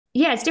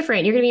Yeah, it's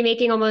different. You're going to be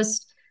making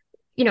almost,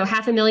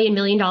 half a million, $1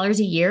 million a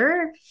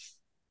year.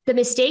 The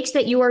mistakes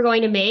that you are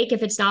going to make,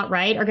 if it's not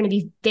right, are going to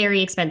be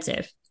very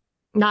expensive.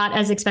 Not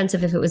as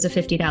expensive if it was a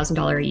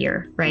 $50,000 a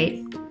year,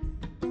 right?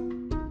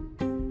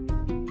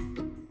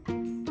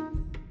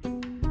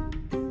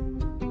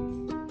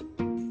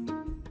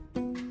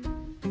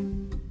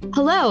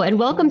 Hello, and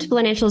welcome to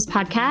Financials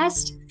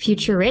Podcast,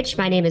 Future Rich.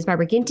 My name is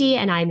Barbara Ginty,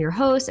 and I'm your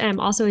host. And I'm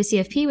also a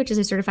CFP, which is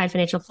a certified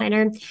financial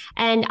planner.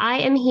 And I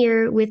am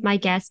here with my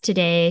guest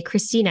today,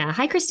 Christina.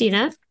 Hi,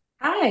 Christina.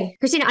 Hi.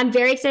 Christina, I'm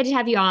very excited to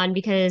have you on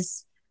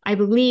because I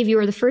believe you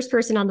are the first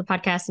person on the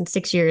podcast in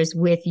 6 years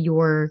with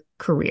your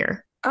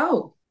career.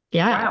 Oh,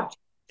 Yeah, wow.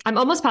 I'm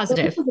almost Well, this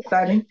positive. is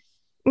exciting.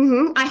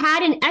 I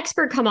had an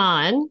expert come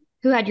on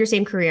who had your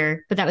same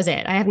career, but that was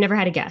it. I have never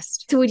had a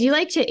guest. So would you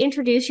like to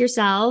introduce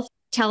yourself?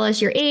 Tell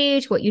us your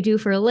age, what you do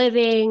for a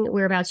living,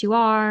 whereabouts you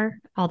are,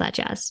 all that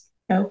jazz.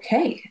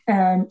 Okay.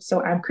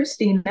 So I'm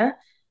Christina.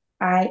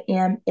 I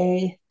am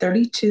a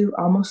 32,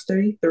 almost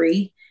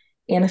 33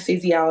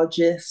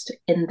 anesthesiologist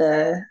in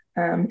the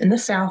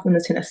South in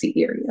the Tennessee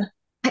area.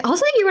 I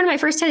also think you're one of my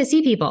first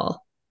Tennessee people.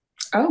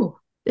 Oh,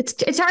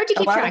 It's hard to a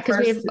keep lot track of because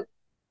we have, firsts.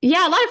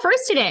 yeah, a lot of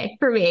firsts today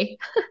for me.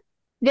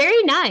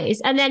 Very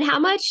nice. And then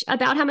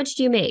about how much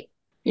do you make?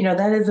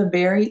 That is a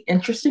very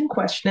interesting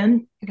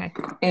question. Okay.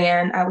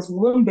 And I was a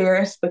little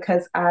embarrassed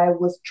because I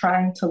was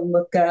trying to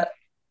look up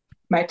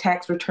my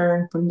tax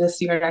return from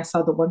this year and I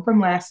saw the one from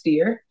last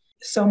year.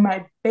 So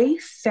my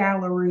base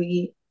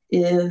salary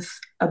is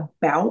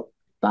about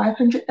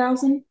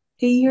 500,000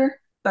 a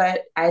year,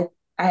 but I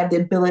have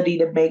the ability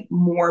to make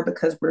more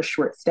because we're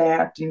short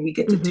staffed and we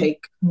get to Mm-hmm.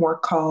 take more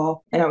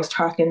call. And I was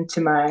talking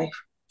to my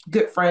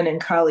good friend and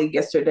colleague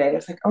yesterday. I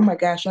was like, oh my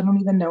gosh, I don't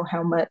even know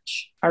how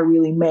much I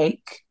really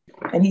make.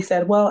 And he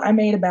said, well, I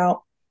made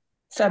about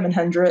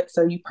 700,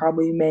 so you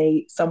probably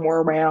made somewhere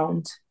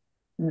around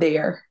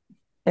there.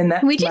 And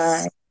Can we that's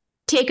my just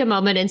take a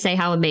moment and say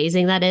how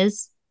amazing that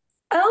is?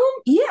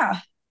 yeah,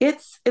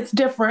 it's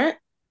different.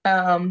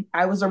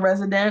 I was a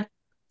resident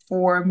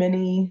for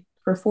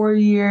 4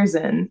 years,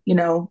 and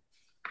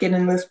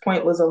getting to this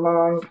point was A a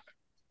long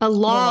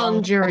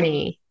long journey.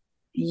 journey.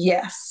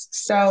 Yes.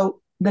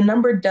 So the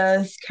number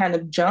does kind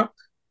of jump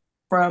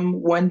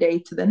from one day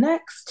to the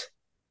next.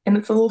 And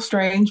it's a little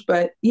strange,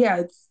 but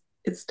yeah,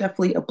 it's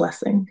definitely a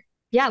blessing.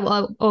 Yeah,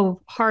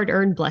 well,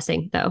 hard-earned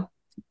blessing, though.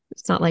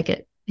 It's not like you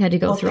had to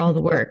go Well, through all thank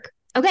the you. work.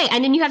 Okay,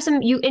 and then you have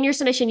you in your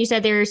submission, you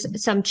said there's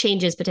some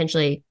changes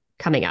potentially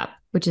coming up,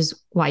 which is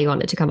why you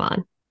wanted to come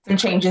on. Some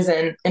changes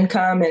in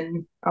income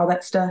and all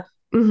that stuff.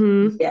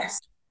 Mm-hmm.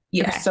 Yes.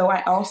 Yes. Okay. So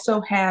I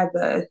also have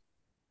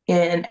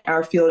in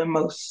our field and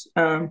most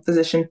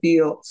physician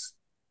fields,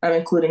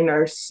 including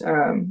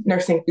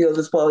nursing fields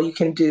as well. You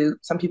can do,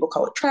 some people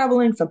call it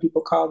traveling, some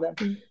people call them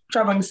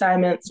traveling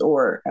assignments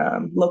or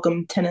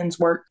locum tenens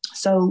work.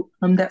 So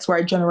that's where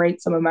I generate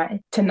some of my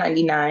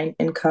 1099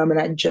 income. And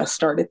I just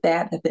started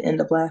that at the end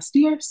of last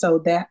year. So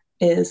that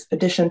is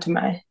addition to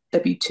my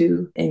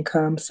W-2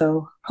 income.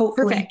 So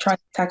hopefully Perfect. try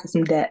to tackle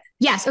some debt.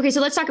 Yes. Okay.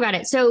 So let's talk about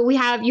it. So you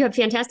have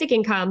fantastic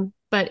income,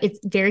 but it's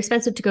very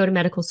expensive to go to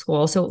medical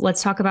school. So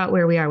let's talk about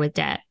where we are with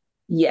debt.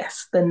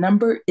 Yes, the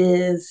number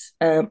is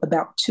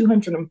about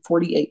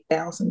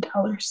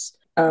 $248,000.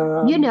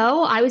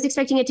 I was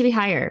expecting it to be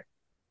higher.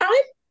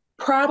 I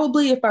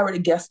probably, if I were to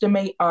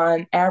guesstimate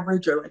on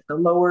average or like the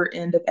lower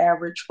end of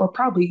average, or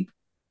probably,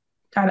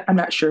 I'm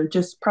not sure,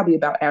 just probably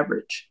about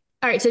average.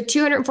 All right. So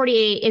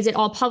 248, is it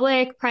all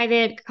public,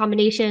 private,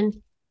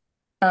 combination?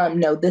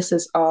 No, this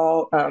is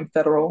all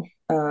federal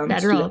student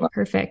Federal. loan.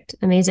 Perfect.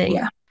 Amazing.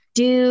 Yeah.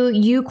 Do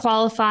you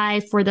qualify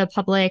for the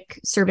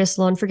public service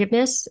loan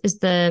forgiveness? Is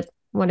your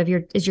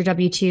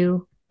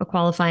W-2 a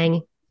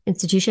qualifying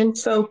institution?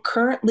 So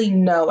currently,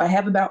 no, I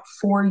have about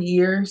 4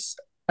 years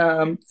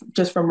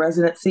just from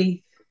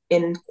residency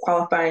in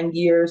qualifying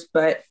years,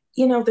 but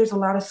there's a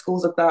lot of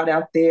schools of thought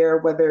out there.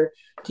 Whether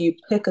do you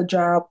pick a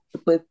job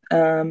with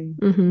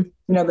Mm-hmm.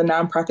 the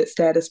nonprofit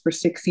status for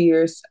 6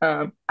 years?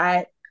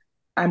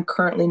 I'm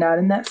currently not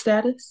in that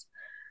status.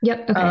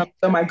 Yep. Okay.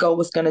 So my goal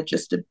was going to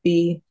just to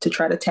be to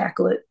try to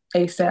tackle it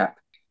ASAP.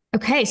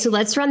 Okay. So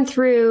let's run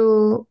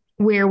through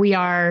where we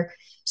are.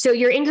 So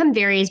your income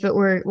varies, but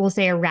we'll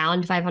say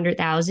around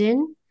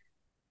 500,000.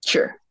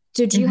 Sure.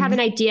 So do you have hmm an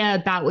idea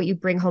about what you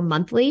bring home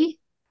monthly?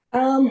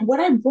 What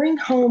I bring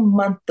home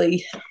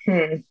monthly,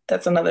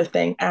 that's another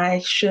thing. I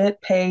should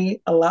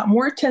pay a lot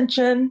more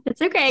attention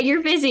It's okay.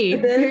 You're to busy.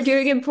 You're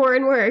doing this.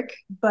 important work.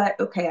 But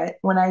okay,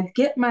 when I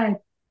get my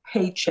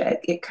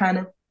paycheck,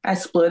 I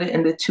split it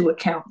into two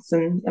accounts.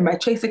 And in my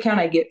Chase account,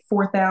 I get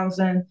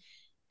 4,000,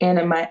 and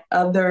in my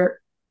other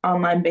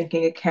online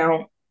banking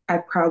account, I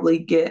probably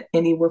get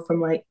anywhere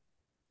from like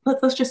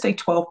let's just say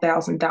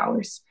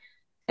 $12,000,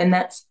 and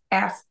that's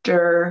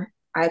after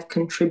I've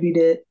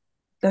contributed.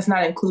 That's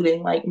not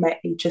including like my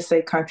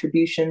HSA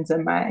contributions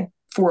and my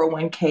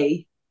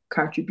 401k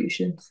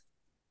contributions.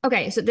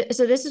 Okay. So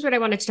this is what I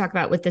wanted to talk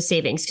about with the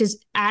savings,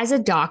 because as a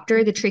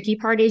doctor, the tricky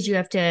part is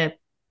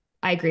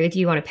I agree with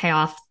you, you want to pay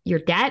off your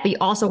debt, but you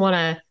also want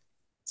to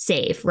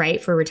save,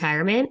 right, for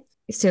retirement.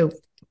 So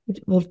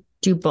we'll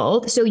do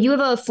both. So you have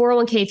a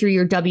 401k through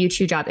your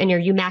W-2 job, and are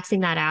you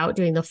maxing that out,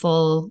 doing the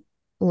full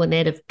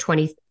limit of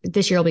 20?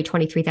 This year will be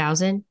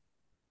 23,000.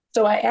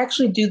 So I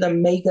actually do the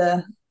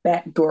mega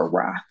backdoor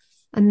Roth.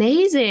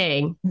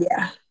 Amazing.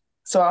 Yeah.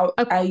 So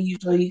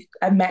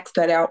I max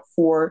that out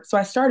so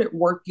I started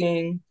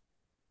working,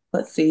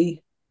 let's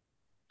see,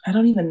 I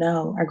don't even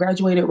know. I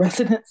graduated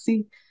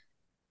residency.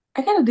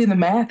 I got to do the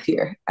math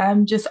here.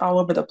 I'm just all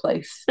over the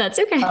place. That's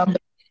okay.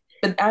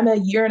 But I'm a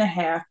year and a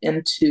half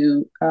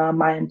into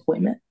my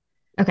employment.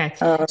 Okay.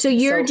 So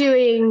you're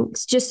doing,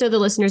 just so the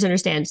listeners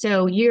understand.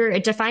 So you're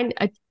a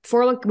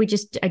 401,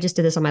 I just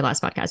did this on my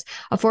last podcast.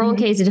 A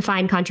 401k is a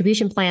defined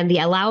contribution plan. The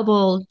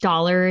allowable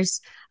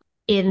dollars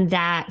in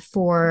that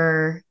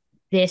for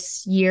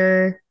this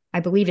year, I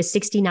believe, is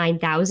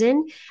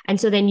 69,000. And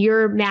so then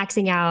you're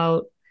maxing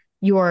out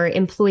your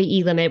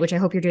employee limit, which I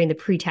hope you're doing the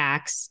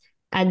pre-tax.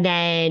 And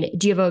then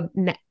do you have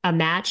a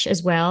match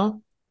as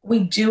well? We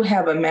do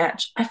have a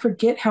match. I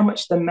forget how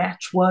much the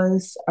match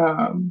was.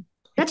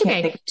 That's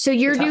okay. So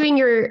you're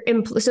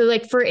doing so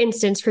like, for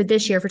instance, for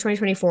this year, for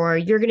 2024,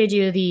 you're going to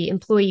do the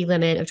employee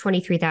limit of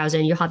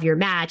 23,000. You'll have your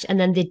match. And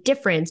then the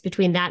difference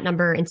between that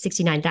number and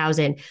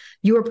 69,000,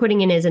 you are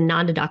putting in as a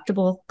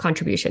non-deductible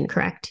contribution,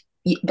 correct?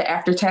 The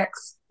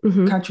after-tax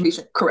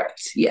contribution,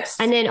 correct. Yes.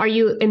 And then are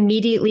you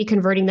immediately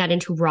converting that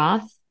into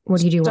Roth?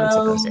 What do you do once it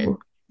goes in?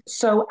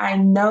 So I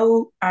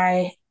know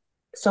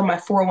so my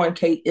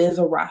 401k is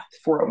a Roth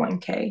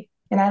 401k,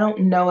 and I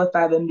don't know if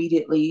I've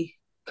immediately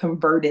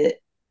converted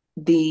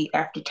the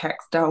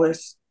after-tax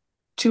dollars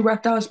to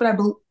Roth dollars, but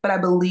I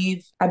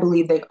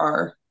believe they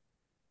are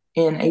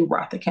in a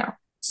Roth account.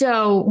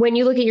 So when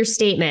you look at your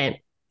statement,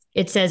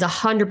 it says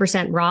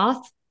 100%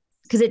 Roth,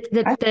 because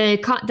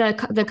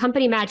the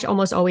company match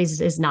almost always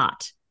is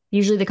not.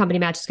 Usually the company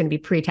match is going to be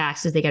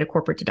pre-tax as they get a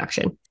corporate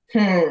deduction.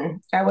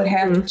 I would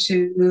have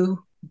to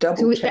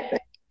double check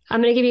that.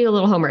 I'm going to give you a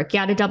little homework.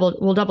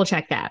 We'll double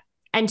check that.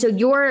 And so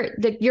your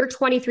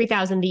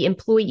 23,000, the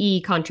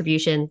employee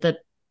contribution, the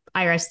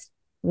IRS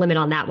limit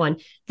on that one,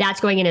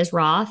 that's going in as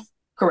Roth.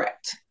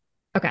 Correct.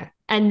 Okay.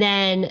 And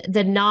then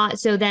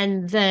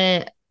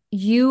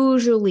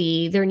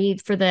usually their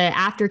need for the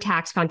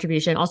after-tax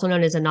contribution, also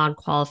known as a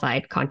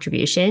non-qualified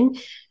contribution,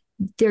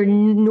 there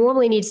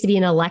normally needs to be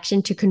an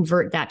election to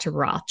convert that to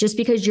Roth. Just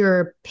because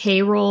your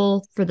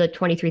payroll for the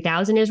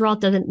 23,000 is Roth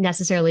doesn't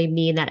necessarily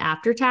mean that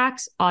after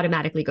tax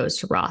automatically goes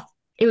to Roth.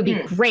 It would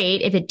be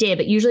great if it did,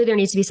 but usually there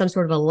needs to be some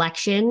sort of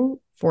election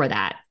for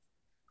that.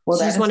 Well,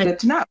 that's good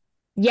to know.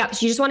 Yeah,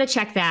 so you just want to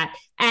check that,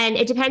 and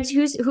it depends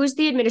who's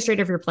the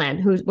administrator of your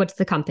plan. What's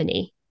the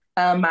company?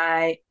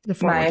 My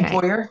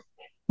employer.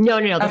 No,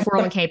 the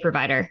 401k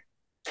provider.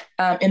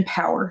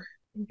 Empower.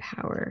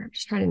 I'm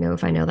just trying to know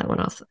if I know that one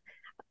off.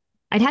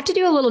 I'd have to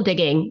do a little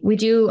digging. We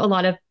do a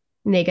lot of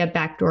mega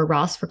backdoor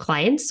Roths for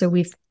clients, so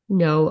we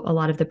know a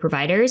lot of the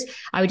providers.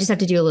 I would just have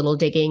to do a little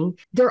digging.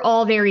 They're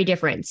all very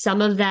different.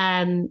 Some of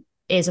them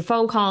is a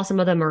phone call. Some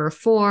of them are a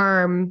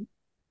form.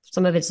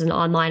 Some of it's an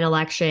online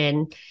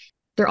election.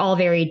 They're all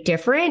very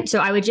different. So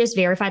I would just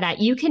verify that.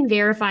 You can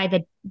verify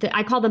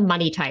I call them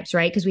money types,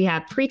 right? Because we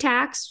have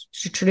pre-tax,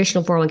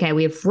 traditional 401k.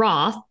 We have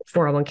Roth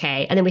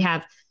 401k. And then we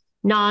have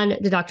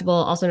non-deductible,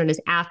 also known as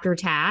after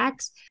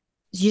tax.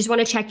 So you just want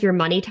to check your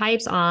money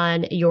types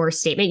on your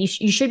statement.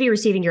 You should be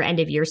receiving your end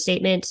of year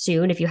statement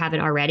soon if you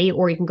haven't already,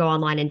 or you can go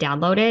online and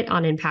download it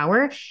on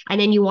Empower.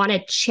 And then you want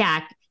to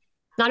check,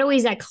 not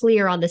always that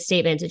clear on the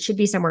statements. It should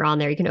be somewhere on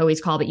there. You can always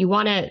call, but you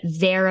want to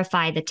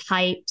verify the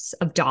types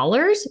of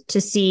dollars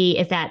to see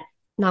if that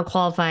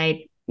non-qualified,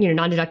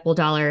 non-deductible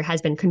dollar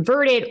has been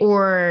converted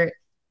or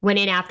went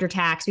in after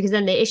tax, because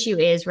then the issue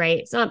is, right,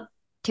 it's not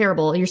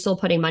terrible. You're still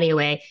putting money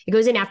away. It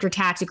goes in after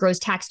tax. It grows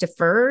tax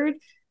deferred,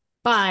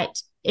 but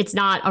it's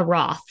not a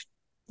Roth.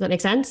 Does that make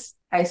sense?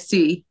 I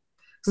see.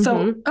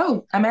 So,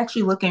 I'm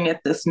actually looking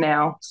at this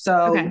now.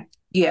 So,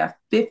 yeah.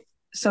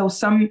 So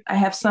I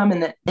have some in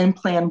the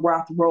in-plan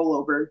Roth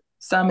rollover,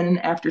 some in an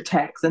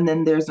after-tax, and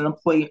then there's an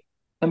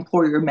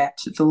employer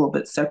match. It's a little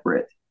bit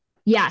separate.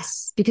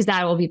 Yes, because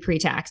that will be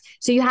pre-tax.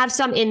 So you have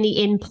some in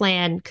the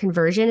in-plan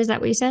conversion. Is that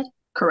what you said?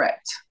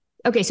 Correct.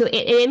 Okay, so an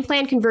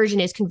in-plan conversion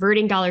is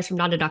converting dollars from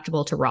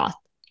non-deductible to Roth,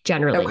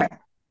 generally. Okay.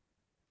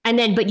 And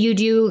then, but you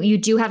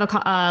do have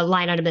a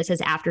line item that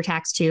says after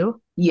tax too?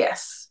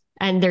 Yes.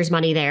 And there's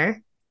money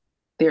there?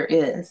 There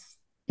is.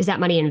 Is that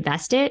money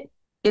invested?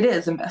 It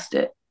is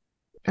invested.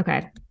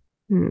 Okay.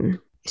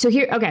 So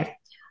here, okay.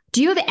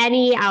 Do you have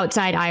any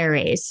outside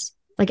IRAs?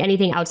 Like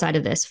anything outside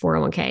of this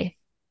 401k?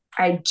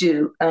 I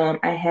do. I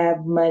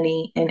have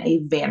money in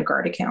a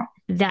Vanguard account.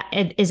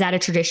 Is that a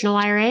traditional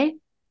IRA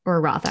or a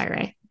Roth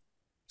IRA?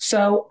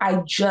 So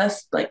I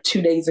just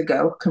 2 days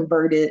ago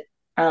converted.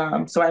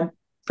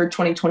 For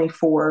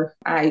 2024,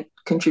 I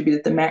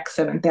contributed the max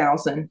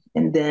 7,000,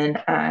 and then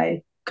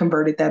I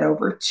converted that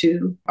over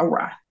to a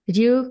Roth. Did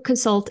you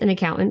consult an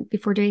accountant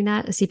before doing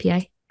that, a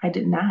CPA? I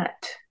did not.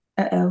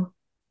 Uh-oh.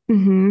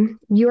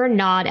 You are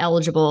not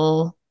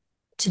eligible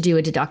to do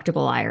a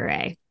deductible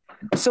IRA.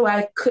 So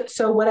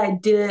what I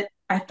did,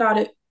 I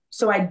thought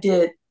So I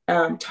did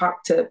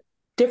talk to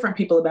different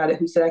people about it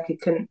who said I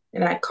couldn't,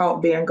 and I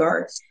called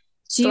Vanguard.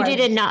 So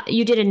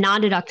you did a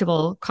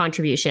non-deductible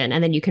contribution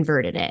and then you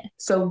converted it.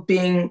 So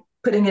putting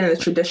it in the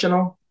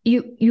traditional.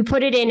 You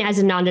put it in as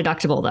a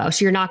non-deductible though.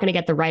 So you're not going to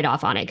get the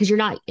write-off on it because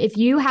if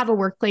you have a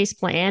workplace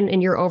plan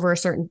and you're over a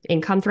certain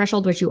income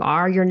threshold, which you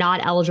are, you're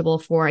not eligible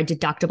for a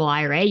deductible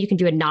IRA. You can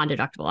do a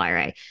non-deductible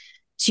IRA.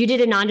 So you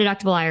did a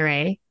non-deductible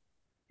IRA, which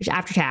is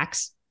after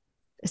tax,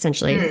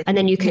 essentially, and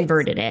then you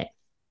converted it.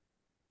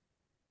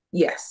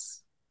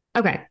 Yes.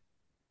 Okay.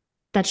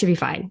 That should be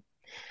fine.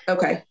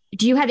 Okay.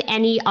 Do you have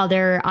any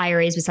other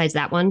IRAs besides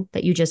that one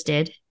that you just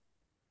did?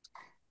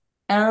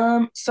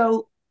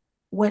 So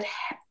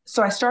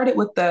I started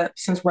with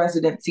since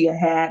residency, I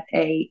had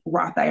a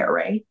Roth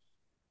IRA,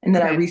 and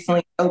then I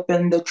recently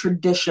opened the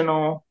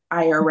traditional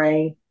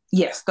IRA.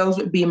 Yes, those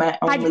would be my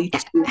only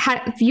two.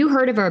 Have you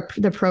heard of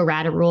the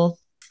pro-rata rule?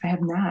 I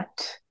have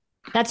not.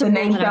 That's the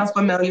name sounds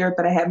familiar,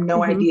 but I have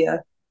no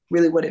idea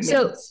really what it means.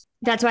 So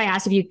that's why I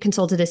asked if you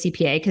consulted a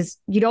CPA, because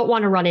you don't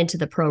want to run into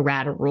the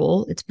pro-rata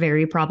rule. It's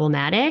very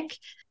problematic.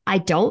 I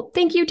don't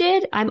think you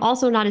did. I'm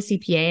also not a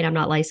CPA and I'm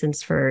not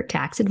licensed for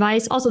tax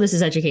advice. Also, this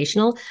is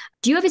educational.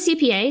 Do you have a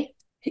CPA?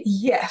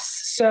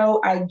 Yes.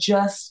 So I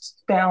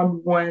just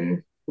found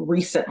one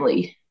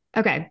recently.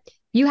 Okay.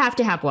 You have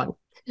to have one.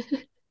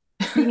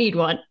 You need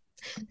one.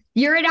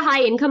 You're at a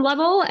high income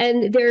level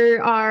and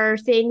there are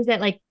things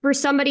that, like, for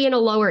somebody in a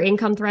lower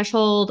income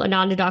threshold, a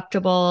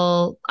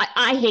non-deductible,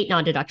 I hate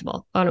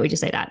non-deductible. Why don't we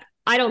just say that?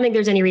 I don't think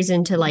there's any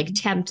reason to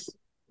tempt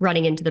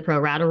running into the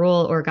pro-rata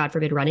rule or, God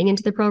forbid, running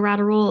into the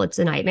pro-rata rule. It's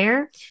a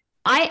nightmare.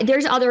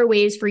 There's other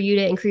ways for you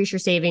to increase your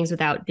savings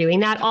without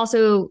doing that.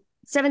 Also,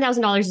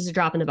 $7,000 is a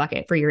drop in the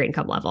bucket for your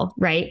income level,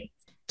 right?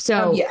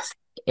 So yes.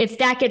 If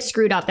that gets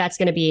screwed up, that's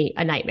going to be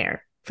a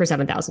nightmare for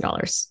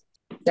 $7,000.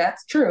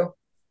 That's true.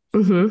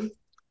 Mm-hmm.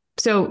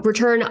 So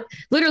return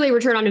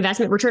on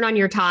investment, return on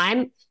your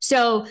time.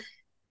 So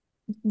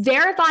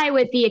verify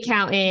with the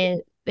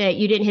accountant that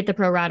you didn't hit the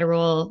pro-rata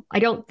rule. I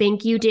don't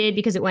think you did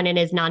because it went in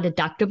as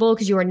non-deductible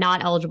because you are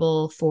not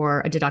eligible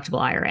for a deductible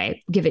IRA.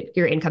 Give it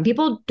your income.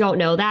 People don't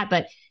know that,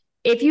 but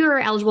if you are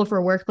eligible for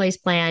a workplace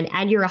plan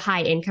and you're a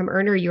high income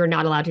earner, you are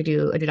not allowed to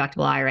do a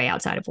deductible IRA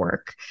outside of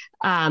work,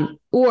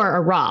 or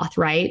a Roth,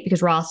 right?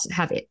 Because Roths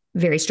have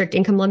very strict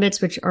income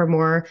limits, which are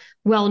more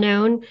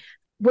well-known.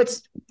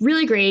 What's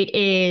really great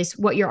is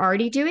what you're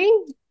already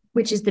doing,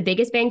 which is the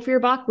biggest bang for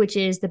your buck, which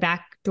is the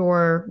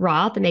Backdoor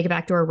Roth, the Mega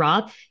Backdoor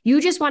Roth. You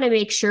just want to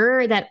make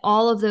sure that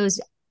all of those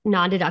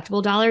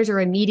non-deductible dollars are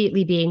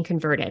immediately being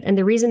converted. And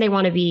the reason you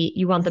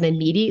want them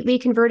immediately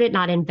converted,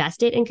 not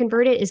invested and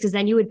converted, is because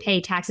then you would pay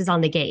taxes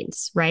on the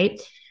gains,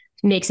 right?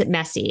 Makes it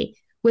messy.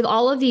 With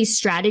all of these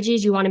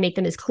strategies, you want to make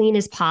them as clean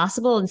as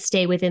possible and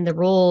stay within the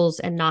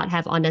rules and not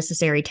have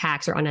unnecessary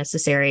tax or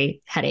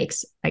unnecessary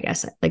headaches, I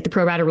guess. Like the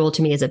pro-rata rule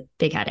to me is a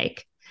big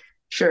headache.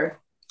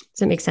 Sure. Does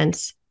that make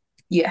sense?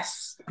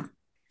 Yes.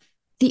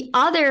 The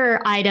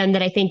other item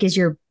that I think is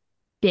your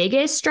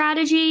biggest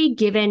strategy,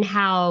 given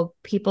how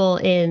people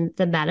in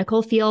the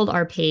medical field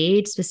are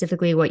paid,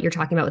 specifically what you're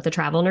talking about with the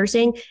travel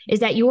nursing,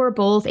 is that you are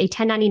both a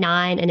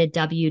 1099 and a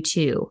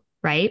W-2,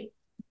 right?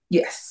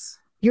 Yes.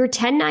 Your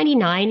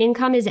 1099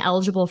 income is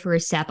eligible for a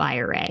SEP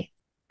IRA.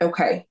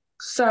 Okay.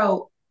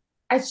 So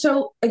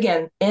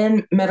again,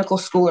 in medical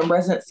school and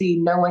residency,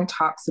 no one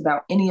talks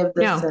about any of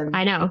this. No,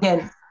 I know.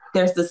 And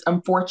there's this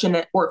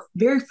unfortunate or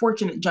very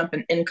fortunate jump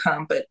in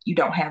income, but you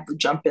don't have the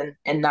jump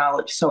in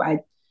knowledge. So I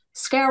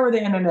scour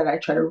the internet. I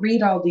try to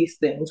read all these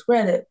things,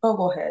 Reddit,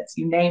 Bogleheads,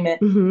 you name it,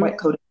 White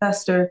Coat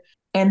Investor.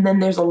 And then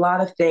there's a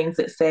lot of things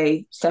that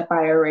say SEP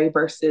IRA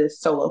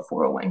versus solo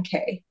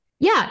 401k.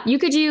 Yeah, you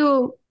could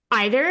do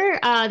either.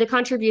 The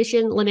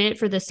contribution limit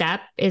for the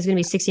SEP is going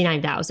to be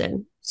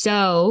 $69,000.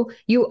 So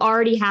you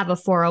already have a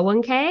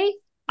 401k.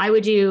 I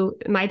would do,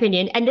 in my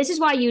opinion, and this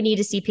is why you need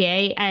a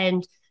CPA.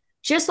 And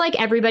just like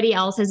everybody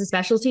else has a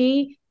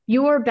specialty,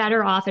 you are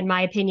better off, in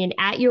my opinion,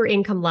 at your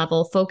income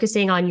level,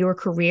 focusing on your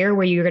career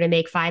where you're going to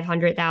make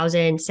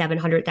 500,000,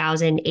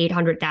 700,000,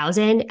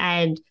 800,000,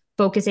 and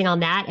focusing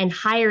on that and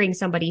hiring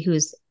somebody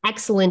who's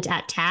excellent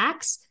at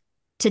tax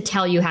to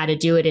tell you how to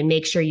do it and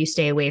make sure you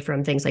stay away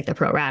from things like the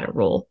pro-rata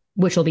rule,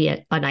 which will be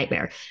a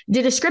nightmare.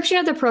 The description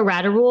of the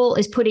pro-rata rule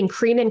is putting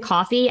cream in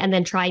coffee and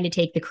then trying to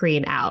take the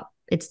cream out.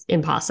 It's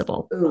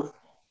impossible. Ooh.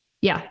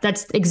 Yeah,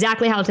 that's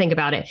exactly how to think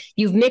about it.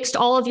 You've mixed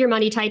all of your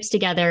money types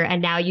together,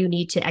 and now you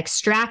need to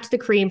extract the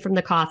cream from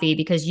the coffee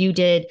because you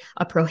did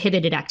a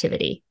prohibited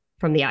activity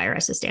from the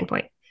IRS's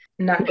standpoint.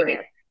 Not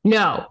great.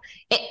 No.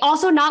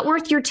 Also not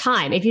worth your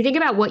time. If you think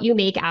about what you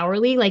make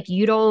hourly,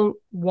 you don't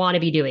want to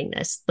be doing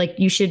this.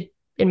 You should,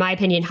 in my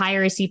opinion,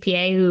 hire a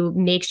CPA who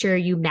makes sure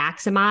you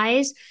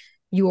maximize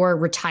your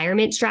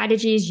retirement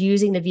strategies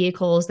using the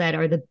vehicles that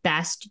are the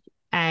best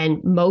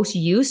and most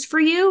used for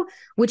you,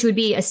 which would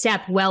be a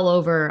step well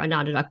over a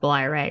non-deductible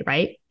IRA,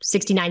 right?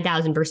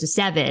 69,000 versus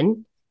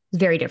 7 is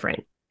very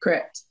different.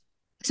 Correct.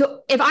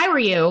 So if I were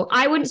you,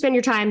 I wouldn't spend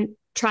your time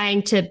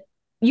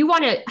you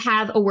want to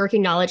have a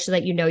working knowledge so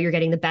that you know you're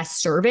getting the best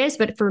service.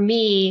 But for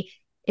me,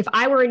 if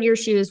I were in your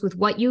shoes with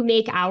what you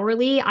make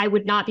hourly, I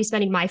would not be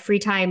spending my free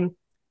time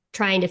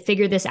trying to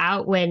figure this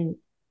out when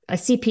a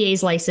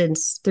CPA's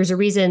license, there's a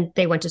reason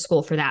they went to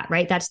school for that,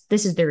 right?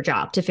 This is their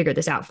job to figure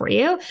this out for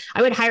you.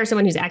 I would hire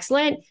someone who's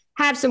excellent,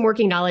 have some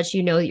working knowledge,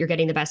 you know that you're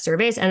getting the best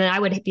service. And then I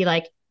would be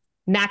like,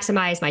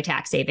 maximize my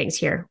tax savings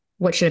here.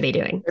 What should I be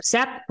doing?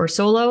 SEP or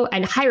solo,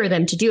 and hire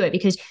them to do it,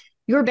 because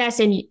your best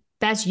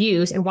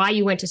use and why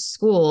you went to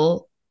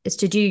school is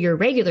to do your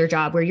regular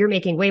job where you're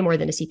making way more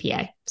than a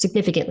CPA,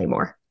 significantly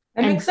more.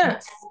 That makes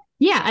sense.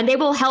 Yeah. And they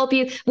will help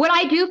you. What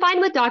I do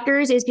find with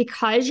doctors is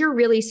because you're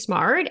really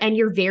smart and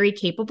you're very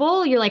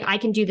capable, you're like, I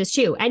can do this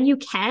too. And you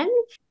can,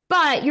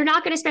 but you're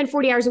not going to spend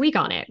 40 hours a week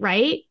on it,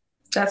 right?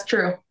 That's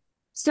true.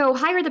 So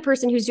hire the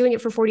person who's doing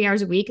it for 40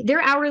 hours a week.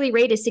 Their hourly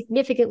rate is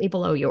significantly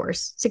below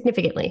yours,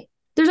 significantly.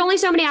 There's only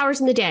so many hours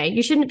in the day.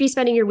 You shouldn't be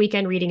spending your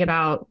weekend reading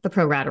about the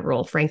pro-rata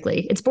rule,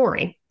 frankly. It's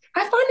boring. I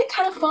find it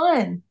kind of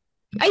fun.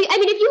 I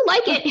mean, if you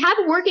like it, have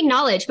working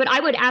knowledge, but I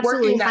would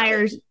absolutely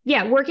hire,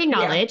 working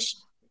knowledge.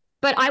 Yeah.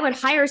 But I would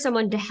hire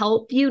someone to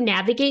help you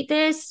navigate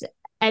this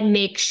and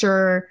make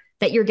sure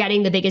that you're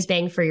getting the biggest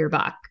bang for your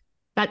buck.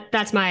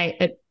 That's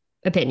my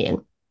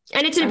opinion.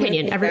 And it's an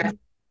opinion.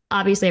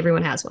 Obviously,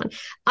 everyone has one.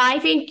 I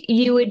think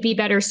you would be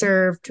better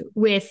served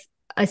with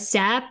a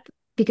SEP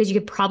because you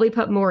could probably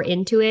put more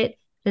into it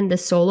than the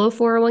solo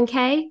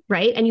 401k,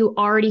 right? And you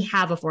already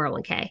have a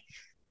 401k.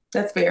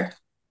 That's fair.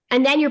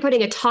 And then you're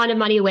putting a ton of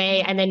money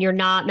away, and then you're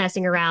not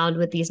messing around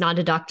with these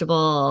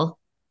non-deductible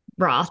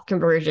Roth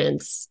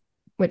conversions,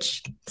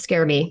 which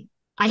scare me.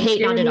 I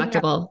hate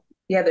non-deductible.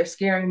 Yeah, they're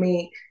scaring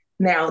me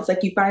now. It's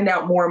like you find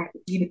out more.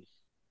 You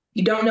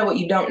don't know what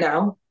you don't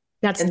know.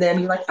 And then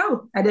you're like,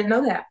 oh, I didn't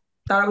know that.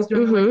 Thought I was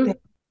doing the right thing.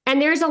 And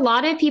there's a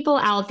lot of people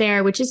out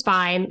there, which is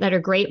fine, that are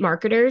great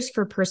marketers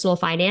for personal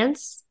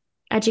finance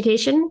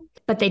education,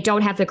 but they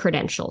don't have the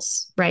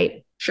credentials,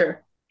 right?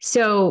 Sure.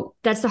 So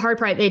that's the hard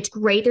part. It's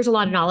great. There's a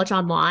lot of knowledge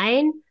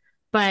online,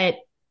 but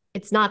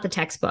it's not the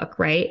textbook,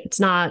 right? It's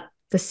not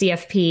the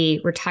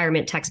CFP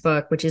retirement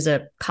textbook, which is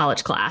a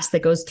college class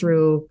that goes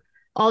through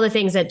all the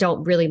things that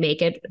don't really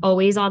make it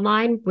always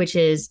online, which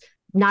is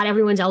not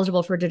everyone's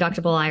eligible for a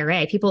deductible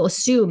IRA. People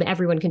assume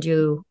everyone can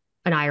do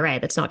an IRA.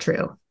 That's not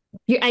true.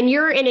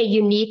 You're in a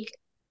unique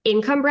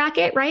income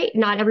bracket, right?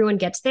 Not everyone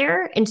gets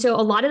there. And so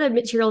a lot of the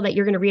material that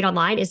you're going to read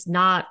online is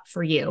not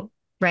for you,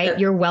 right?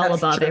 You're well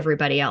above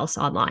everybody else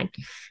online.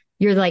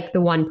 You're like the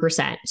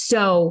 1%.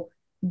 So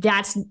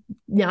that's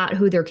not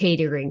who they're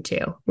catering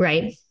to,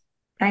 right?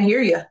 I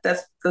hear you.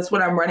 That's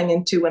what I'm running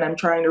into when I'm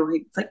trying to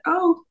read. It's like,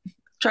 oh,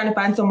 trying to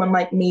find someone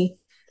like me.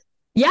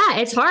 Yeah,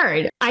 it's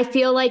hard. I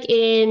feel like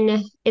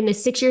in the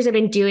 6 years I've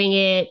been doing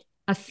it,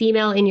 a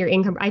female in your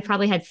income, I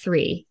probably had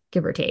 3,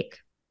 give or take,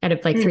 out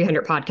of like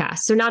 300 podcasts.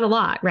 So not a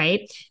lot,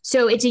 right?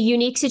 So it's a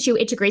unique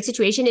situation. It's a great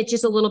situation. It's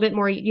just a little bit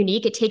more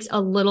unique. It takes a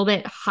little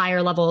bit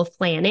higher level of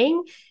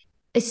planning,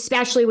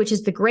 especially, which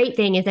is the great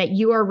thing, is that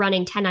you are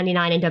running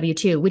 1099 and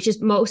W-2, which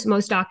is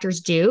most doctors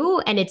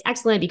do. And it's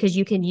excellent because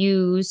you can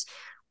use,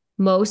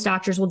 most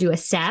doctors will do a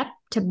SEP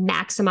to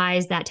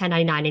maximize that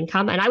 1099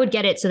 income. And I would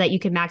get it so that you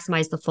can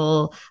maximize the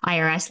full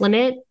IRS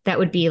limit. That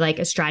would be like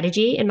a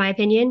strategy, in my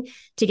opinion,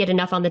 to get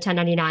enough on the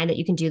 1099 that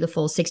you can do the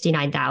full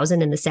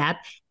 69,000 in the SEP.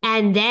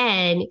 And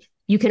then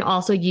you can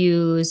also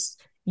use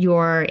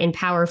your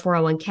Empower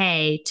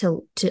 401k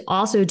to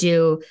also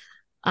do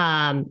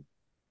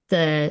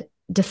the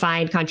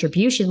defined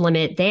contribution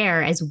limit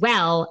there as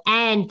well.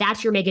 And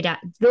that's your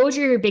those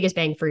are your biggest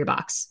bang for your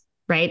bucks.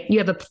 Right? You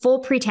have a full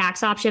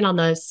pre-tax option on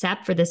the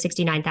SEP for the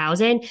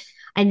 69,000.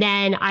 And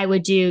then I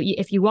would do,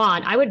 if you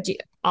want,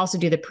 also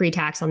do the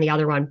pre-tax on the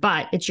other one,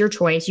 but it's your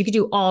choice. You could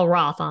do all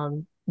Roth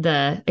on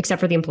except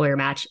for the employer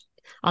match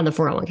on the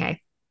 401k.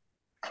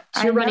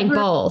 So you're running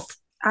both.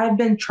 I've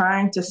been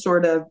trying to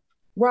sort of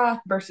Roth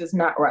versus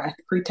not Roth,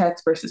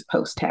 pre-tax versus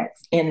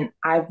post-tax. And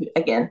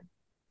this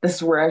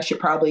is where I should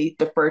probably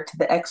defer to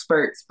the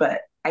experts,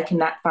 but I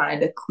cannot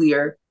find a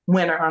clear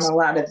winner on a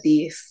lot of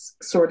these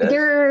sort of.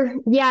 There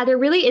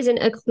really isn't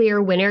a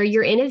clear winner.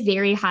 You're in a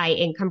very high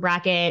income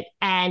bracket.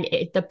 And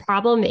the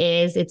problem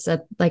is it's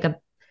like a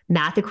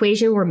math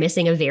equation. We're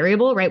missing a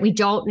variable, right? We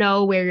don't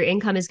know where your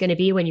income is going to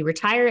be when you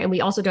retire. And we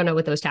also don't know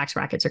what those tax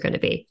brackets are going to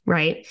be,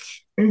 right?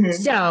 Mm-hmm.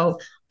 So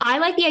I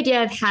like the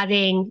idea of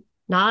having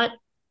not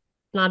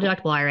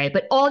non-deductible IRA,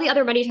 but all the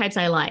other money types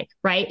I like,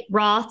 right?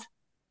 Roth,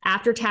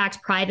 after-tax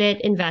private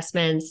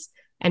investments,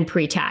 and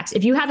pre-tax.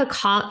 If you have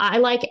I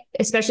like,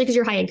 especially because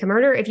you're high income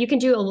earner, if you can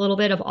do a little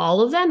bit of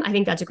all of them, I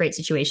think that's a great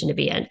situation to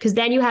be in, because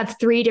then you have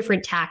 3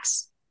 different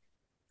tax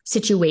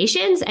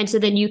situations. And so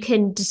then you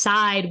can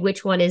decide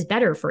which one is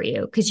better for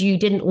you because you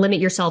didn't limit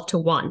yourself to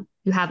one.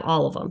 You have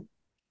all of them.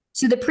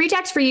 So the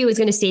pre-tax for you is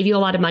going to save you a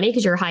lot of money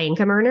because you're a high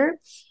income earner.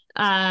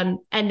 And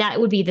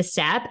that would be the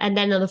SEP. And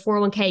then on the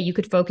 401k, you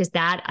could focus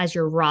that as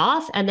your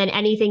Roth. And then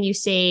anything you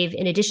save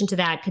in addition to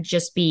that could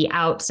just be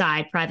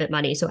outside private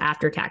money. So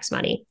after tax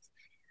money.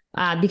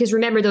 Because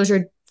remember, those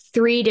are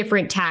 3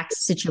 different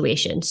tax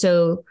situations.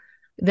 So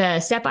the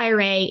SEP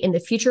IRA in the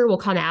future will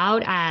come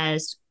out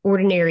as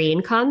ordinary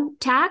income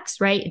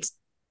tax, right? It's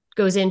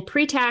goes in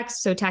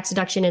pre-tax, so tax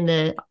deduction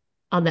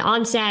on the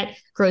onset,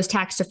 grows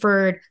tax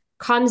deferred,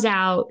 comes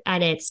out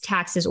and it's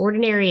taxed as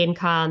ordinary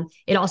income.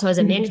 It also has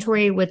a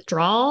mandatory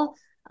withdrawal.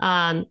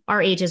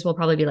 Our ages will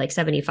probably be like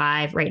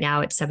 75. Right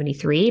now it's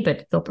 73,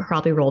 but they'll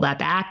probably roll that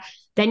back.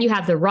 Then you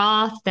have the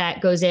Roth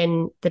that goes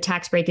in, the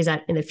tax break is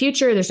in the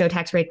future. There's no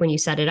tax break when you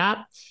set it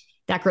up.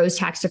 That grows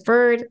tax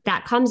deferred.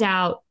 That comes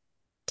out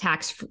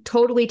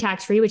totally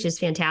tax-free, which is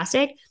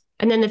fantastic.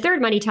 And then the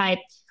third money type,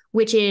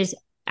 which is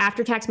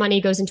after-tax money,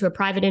 goes into a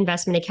private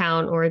investment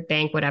account or a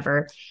bank,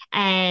 whatever.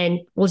 And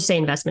we'll just say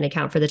investment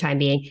account for the time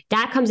being.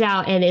 That comes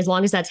out, and as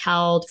long as that's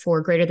held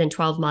for greater than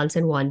 12 months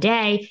and 1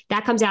 day,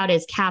 that comes out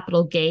as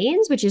capital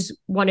gains, which is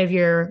one of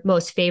your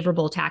most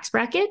favorable tax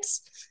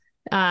brackets,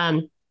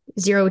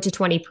 0 to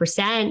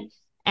 20%.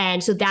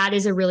 And so that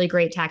is a really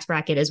great tax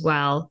bracket as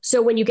well.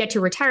 So when you get to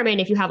retirement,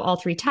 if you have all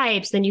three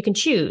types, then you can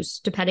choose,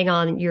 depending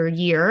on your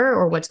year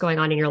or what's going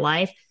on in your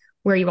life,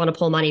 where you want to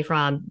pull money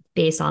from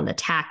based on the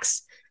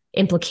tax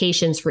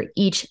implications for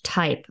each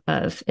type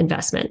of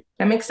investment.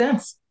 That makes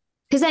sense.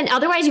 Because then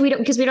otherwise we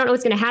don't know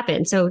what's going to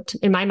happen. So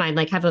in my mind,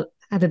 like have a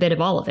bit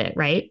of all of it,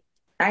 right?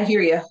 I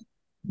hear you.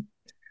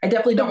 I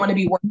definitely don't want to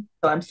be working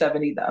until I'm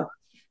 70 though.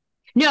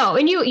 No,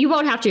 and you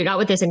won't have to, not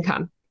with this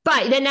income.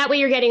 But then that way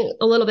you're getting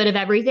a little bit of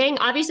everything.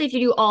 Obviously, if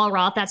you do all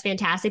Roth, that's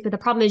fantastic. But the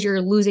problem is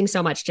you're losing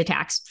so much to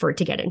tax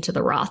to get into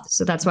the Roth.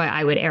 So that's why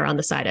I would err on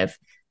the side of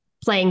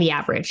playing the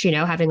average,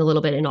 having a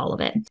little bit in all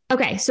of it.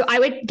 Okay, so I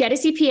would get a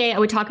CPA. I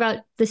would talk about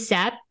the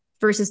SEP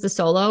versus the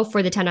solo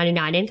for the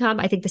 1099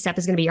 income. I think the SEP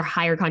is going to be your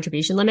higher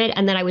contribution limit.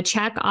 And then I would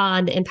check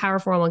on the Empower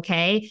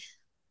 401k,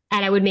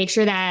 and I would make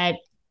sure that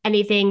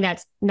anything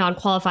that's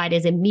non-qualified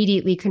is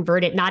immediately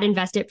converted, not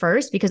invest it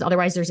first, because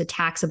otherwise there's a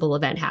taxable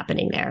event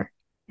happening there.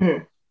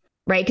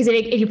 Right? Because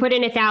if you put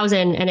in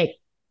 1,000 and it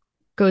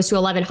goes to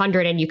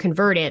 1,100 and you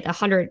convert it,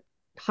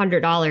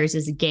 $100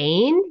 is a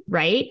gain,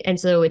 right? And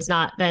so it's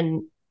not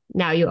then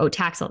now you owe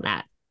tax on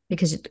that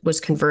because it was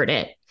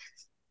converted.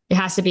 It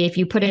has to be, if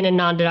you put in a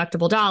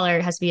non-deductible dollar,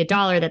 it has to be a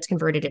dollar that's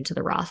converted into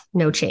the Roth,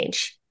 no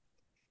change.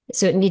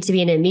 So it needs to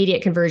be an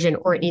immediate conversion,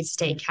 or it needs to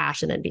stay in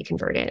cash and then be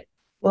converted.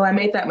 Well, I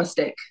made that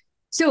mistake.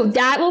 So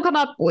that will come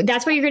up.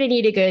 That's why you're going to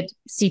need a good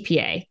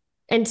CPA.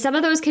 And some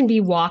of those can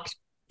be walked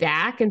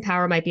back, and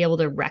Power might be able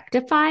to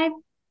rectify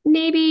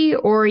maybe,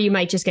 or you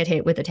might just get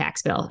hit with a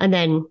tax bill. And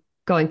then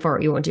going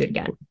forward, you won't do it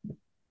again.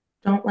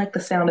 Don't like the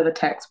sound of a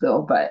tax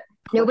bill, but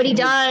nobody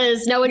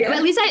does. No,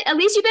 yes. At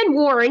least you've been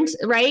warned,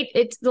 right?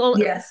 It's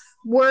the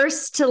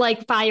worst to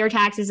like file your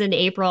taxes in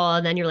April,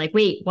 and then you're like,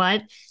 wait,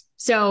 what?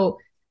 So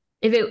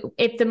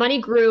if the money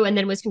grew and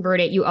then was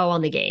converted, you owe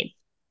on the gain.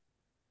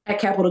 At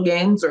capital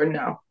gains or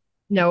no?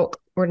 No,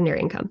 ordinary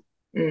income.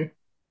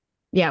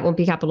 Yeah, it won't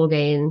be capital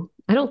gain.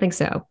 I don't think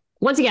so.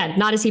 Once again,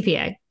 not a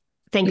CPA.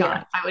 Thank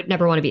God. I would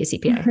never want to be a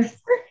CPA.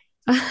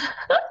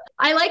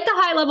 I like the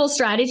high level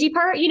strategy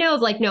part,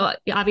 of like, no,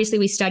 obviously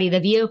we study the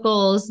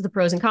vehicles, the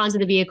pros and cons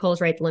of the vehicles,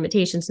 right? The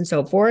limitations and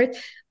so forth.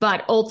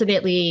 But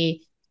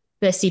ultimately,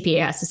 the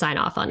CPA has to sign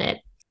off on it.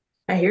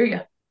 I hear you.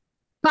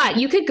 But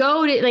you could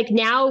go to like,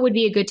 now would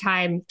be a good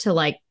time to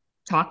like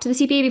talk to the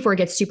CPA before it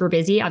gets super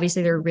busy.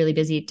 Obviously, they're really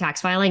busy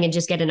tax filing, and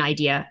just get an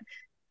idea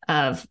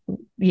of,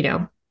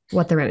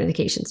 what the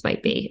ramifications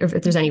might be, or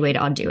if there's any way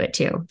to undo it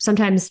too.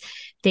 Sometimes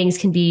things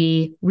can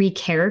be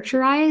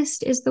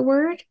recharacterized is the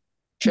word.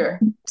 Sure.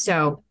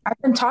 So I've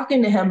been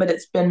talking to him, but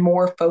it's been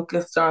more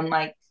focused on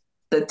like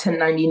the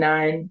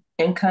 1099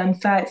 income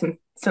side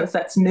since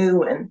that's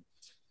new, and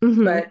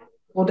but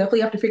we'll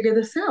definitely have to figure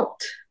this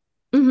out.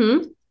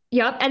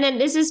 Yep. And then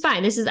this is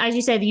fine. This is, as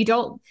you said, you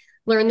don't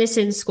learn this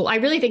in school. I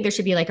really think there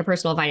should be like a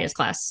personal finance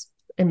class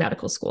in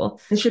medical school.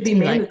 It should be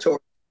mandatory.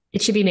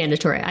 It should be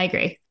mandatory. I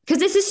agree. Because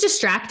this is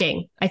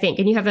distracting, I think.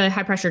 And you have a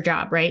high pressure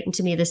job, right? And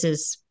to me, this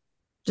is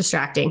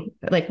distracting.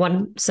 Like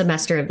one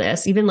semester of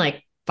this, even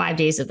like 5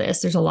 days of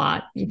this, there's a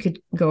lot. You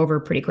could go over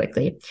pretty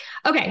quickly.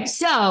 Okay,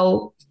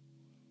 so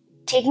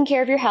taking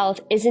care of your health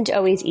isn't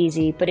always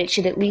easy, but it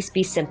should at least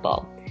be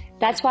simple.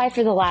 That's why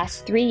for the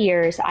last 3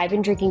 years, I've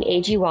been drinking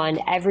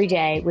AG1 every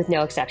day with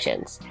no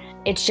exceptions.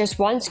 It's just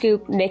 1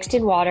 scoop mixed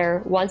in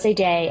water once a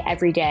day,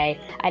 every day,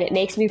 and it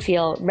makes me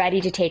feel ready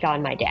to take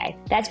on my day.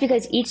 That's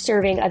because each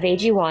serving of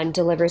AG1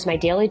 delivers my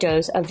daily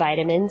dose of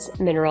vitamins,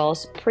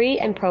 minerals, pre-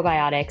 and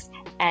probiotics,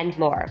 and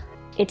more.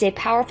 It's a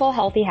powerful,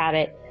 healthy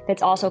habit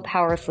that's also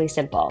powerfully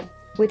simple.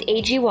 With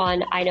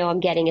AG1, I know I'm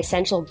getting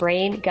essential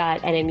brain,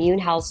 gut, and immune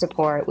health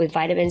support with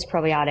vitamins,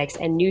 probiotics,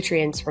 and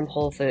nutrients from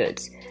whole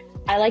foods.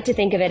 I like to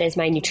think of it as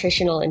my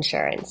nutritional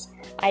insurance.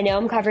 I know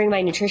I'm covering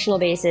my nutritional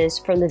bases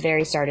from the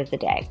very start of the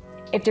day.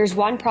 If there's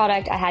one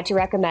product I had to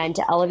recommend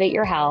to elevate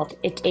your health,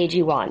 it's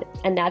AG1,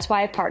 and that's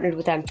why I've partnered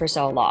with them for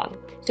so long.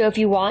 So if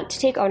you want to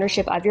take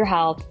ownership of your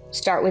health,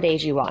 start with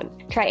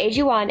AG1. Try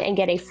AG1 and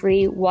get a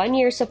free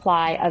 1-year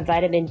supply of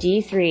vitamin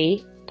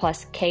D3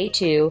 plus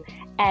K2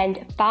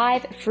 and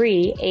 5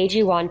 free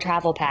AG1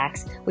 travel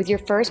packs with your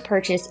first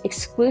purchase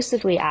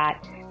exclusively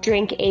at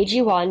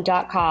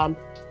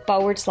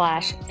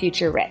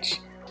drinkag1.com/future rich.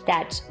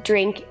 That's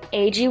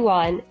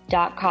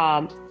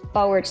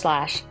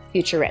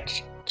drinkag1.com/future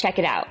rich. check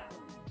it out.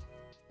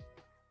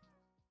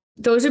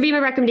 Those would be my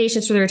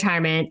recommendations for the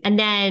retirement. And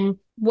then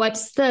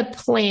what's the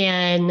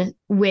plan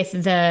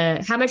with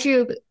how much are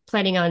you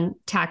planning on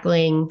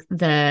tackling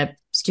the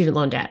student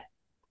loan debt?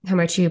 How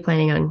much are you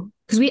planning on?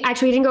 Because we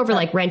didn't go over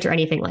like rent or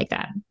anything like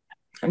that.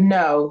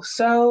 No.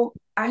 So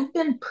I've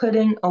been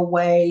putting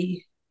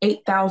away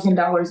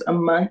 $8,000 a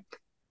month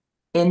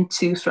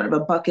into sort of a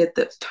bucket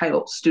that's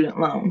titled student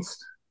loans.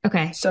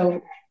 Okay.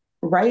 So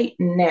right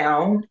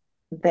now,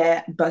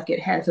 that bucket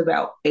has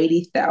about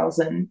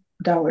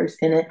 $80,000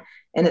 in it,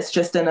 and it's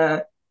just in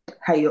a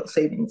high yield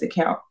savings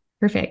account.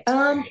 Perfect.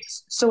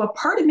 So a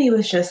part of me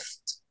was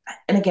just,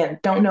 and again,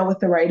 don't know what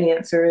the right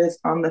answer is,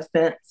 on the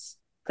fence.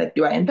 Like,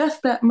 do I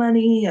invest that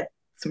money?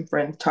 Some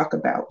friends talk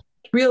about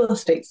real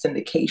estate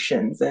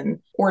syndications,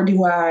 or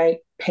do I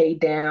pay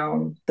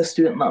down the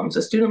student loans?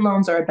 The student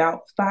loans are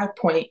about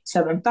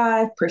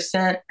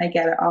 5.75%. I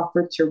got an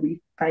offer to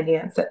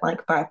refinance at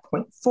like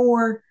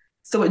 5.4.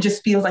 So it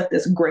just feels like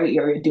this gray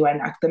area. Do I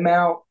knock them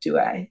out? Do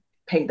I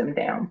pay them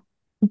down?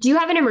 Do you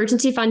have an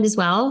emergency fund as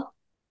well?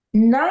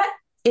 Not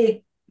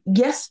it.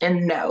 Yes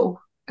and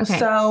no. Okay.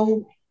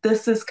 So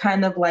this is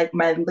kind of like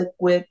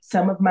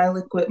some of my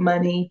liquid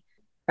money.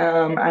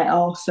 I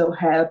also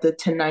have the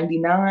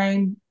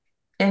 1099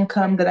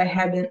 income that I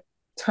haven't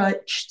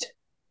touched.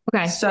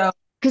 Okay. So,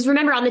 because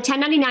remember, on the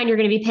 1099, you're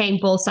going to be paying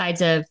both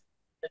sides of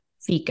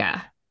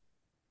FICA.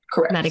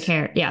 Correct.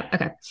 Medicare. Yeah.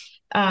 Okay.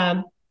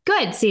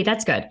 Good. See,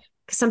 that's good.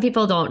 Because some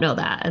people don't know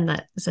that. And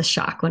that is a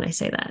shock when I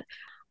say that.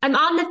 I'm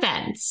on the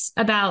fence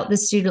about the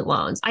student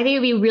loans. I think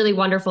it'd be really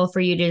wonderful for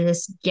you to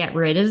just get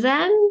rid of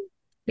them.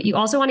 But you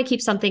also want to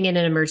keep something in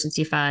an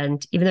emergency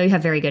fund. Even though you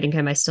have very good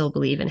income, I still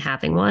believe in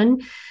having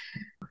one.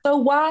 So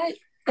why,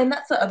 and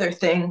that's the other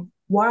thing,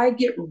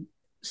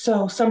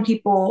 so some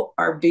people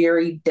are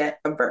very debt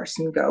averse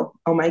and go,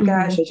 oh my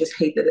gosh, I just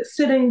hate that it's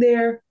sitting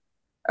there.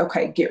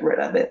 Okay, get rid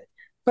of it.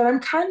 But I'm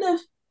kind of,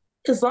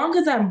 as long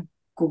as I'm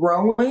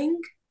growing,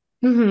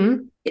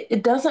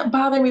 it doesn't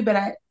bother me, but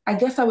I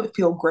guess I would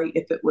feel great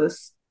if it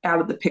was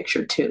out of the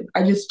picture too.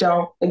 I just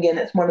don't, again,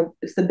 it's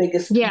the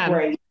biggest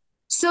gray.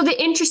 So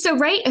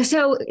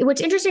so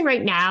what's interesting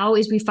right now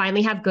is we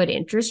finally have good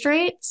interest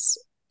rates.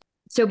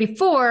 So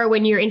before,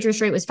 when your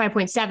interest rate was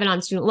 5.7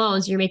 on student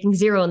loans, you're making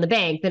 0 in the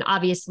bank, then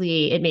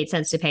obviously it made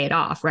sense to pay it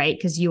off, right?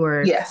 Because you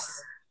were. Yes.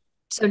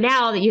 So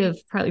now that you have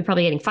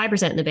probably getting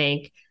 5% in the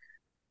bank,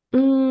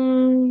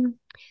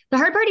 the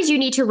hard part is you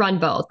need to run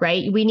both,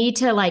 right? We need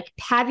to you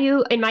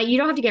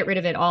don't have to get rid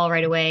of it all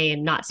right away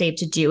and not save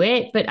to do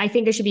it. But I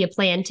think there should be a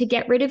plan to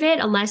get rid of it,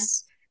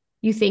 unless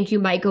you think you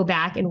might go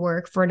back and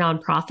work for a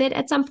nonprofit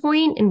at some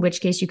point, in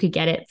which case you could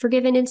get it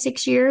forgiven in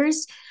 6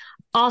 years.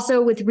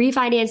 Also, with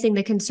refinancing,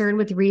 the concern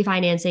with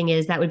refinancing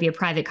is that would be a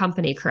private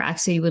company, correct?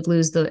 So you would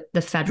lose the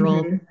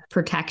federal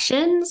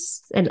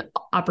protections and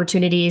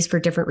opportunities for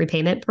different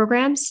repayment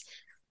programs.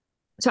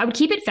 So I would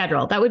keep it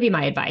federal. That would be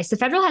my advice. The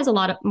federal has a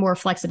lot more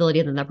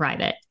flexibility than the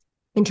private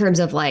in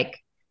terms of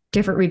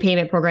different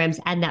repayment programs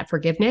and that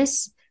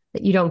forgiveness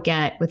that you don't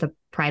get with a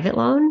private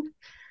loan.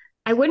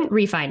 I wouldn't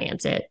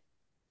refinance it.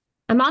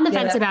 I'm on the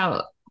fence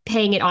about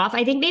paying it off.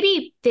 I think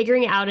maybe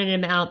figuring out an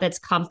amount that's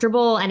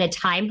comfortable and a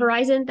time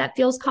horizon that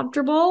feels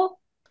comfortable.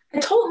 I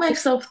told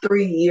myself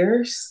 3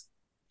 years,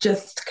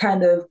 just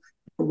kind of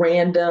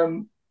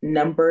random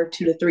number,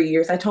 2 to 3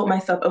 years. I told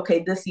myself,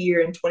 okay, this year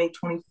in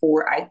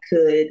 2024, I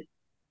could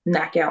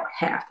knock out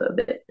half of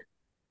it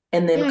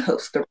and then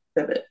coast the rest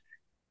of it.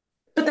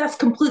 But that's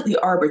completely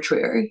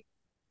arbitrary.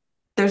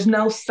 There's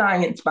no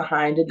science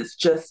behind it. It's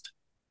just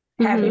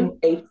having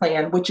a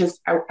plan, which is,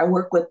 I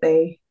work with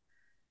a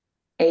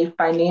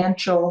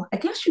financial, I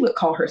guess you would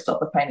call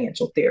herself a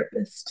financial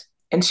therapist.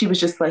 And she was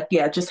just like,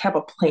 yeah, just have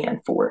a plan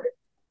for it.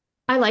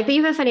 I like that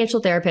you have a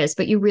financial therapist,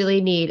 but you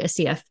really need a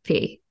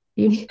CFP.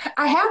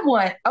 I have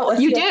one. Oh,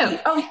 you CFP. do?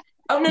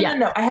 Oh,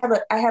 no. I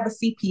have a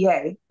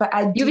CPA, but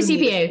I do. You have a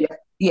CPA.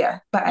 Yeah,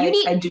 but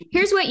I do.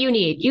 Here's what you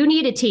need. You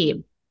need a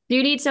team.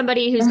 You need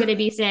somebody who's going to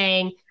be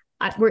saying,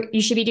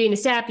 you should be doing the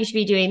step, you should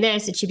be doing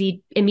this, it should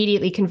be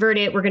immediately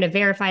converted. We're going to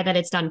verify that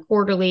it's done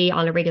quarterly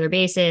on a regular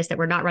basis, that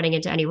we're not running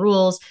into any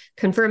rules,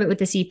 confirm it with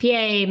the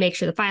CPA, make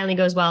sure the filing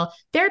goes well.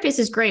 Therapist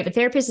is great, but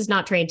therapist is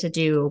not trained to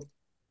do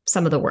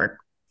some of the work.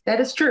 That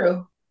is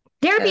true.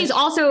 Therapy is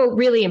also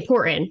really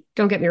important.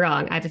 Don't get me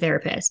wrong. I have a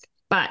therapist,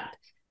 but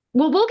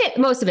we'll get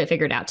most of it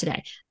figured out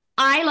today.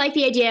 I like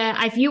the idea.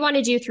 If you want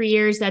to do 3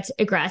 years, that's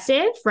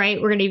aggressive, right?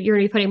 You're going to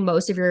be putting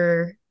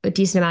a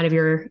decent amount of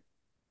your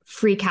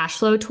free cash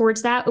flow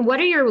towards that. What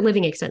are your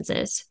living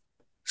expenses?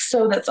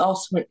 So that's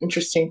also an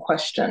interesting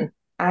question.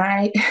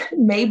 I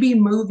may be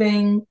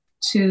moving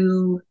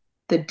to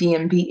the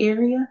DMV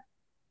area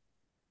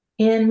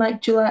in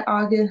July,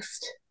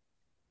 August.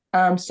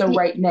 So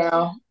right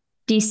now.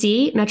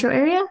 DC metro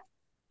area?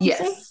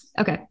 Yes.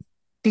 Okay.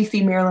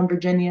 DC, Maryland,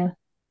 Virginia.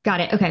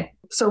 Got it. Okay.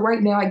 So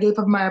right now I gave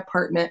up my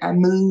apartment. I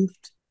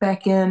moved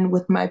back in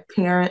with my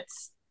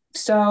parents.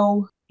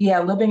 So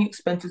yeah, living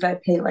expenses, I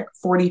pay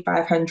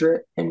 $4,500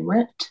 in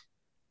rent.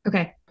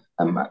 Okay.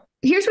 A month.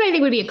 Here's what I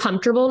think would be a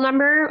comfortable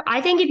number.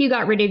 I think if you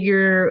got rid of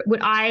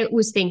what I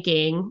was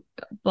thinking,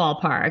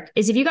 ballpark,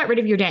 is if you got rid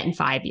of your debt in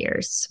 5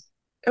 years.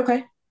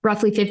 Okay.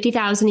 Roughly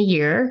 50,000 a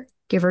year,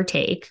 give or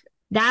take.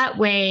 That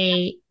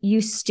way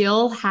you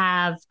still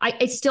have,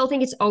 I still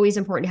think it's always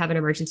important to have an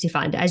emergency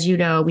fund. As you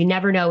know, we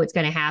never know what's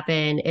going to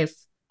happen.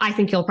 I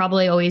think you'll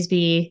probably always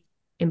be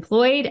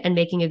employed and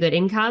making a good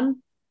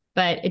income,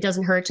 but it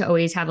doesn't hurt to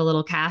always have a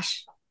little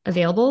cash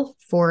available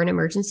for an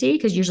emergency,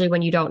 because usually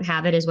when you don't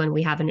have it is when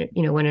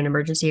when an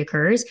emergency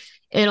occurs.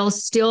 It'll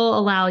still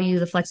allow you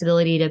the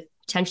flexibility to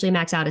potentially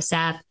max out a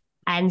SEP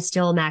and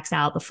still max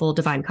out the full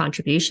defined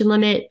contribution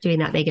limit, doing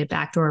that make it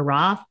backdoor or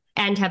Roth,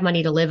 and have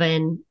money to live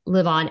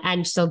on,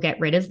 and still get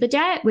rid of the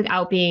debt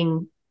without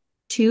being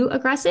too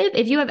aggressive.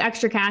 If you have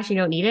extra cash, you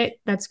don't need it,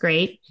 that's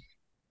great.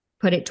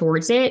 Put it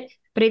towards it.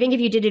 But I think if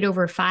you did it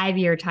over a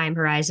 5-year time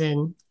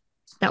horizon,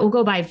 that will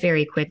go by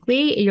very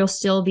quickly. You'll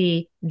still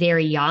be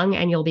very young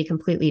and you'll be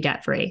completely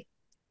debt free.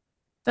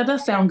 That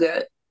does sound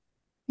good.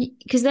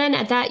 Because then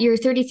at that, you're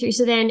 33.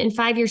 So then in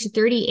 5 years, you're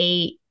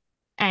 38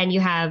 and you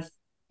have,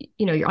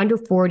 you're under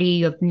 40,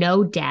 you have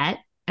no debt,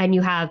 and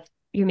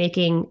you're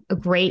making a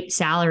great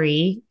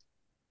salary.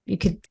 You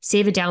could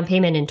save a down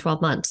payment in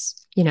 12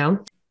 months, if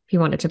you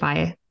wanted to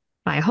buy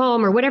a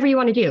home or whatever you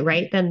want to do,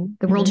 right? Then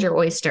the world's your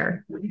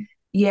oyster.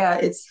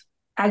 Yeah,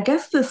 I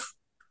guess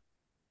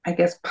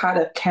pot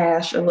of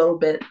cash a little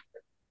bit.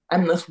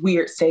 I'm in this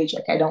weird stage.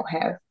 Like, I don't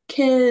have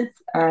kids.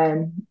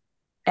 I'm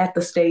at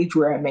the stage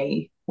where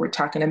we're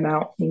talking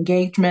about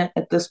engagement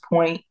at this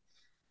point.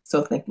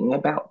 So thinking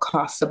about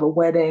cost of a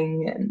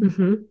wedding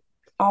and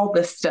all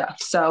this stuff.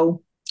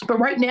 So, but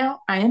right now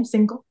I am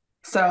single.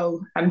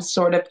 So I'm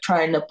sort of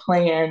trying to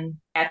plan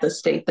at the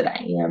state that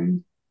I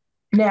am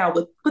now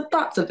with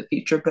thoughts of the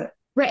future. But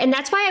right. And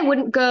that's why I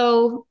wouldn't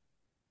go,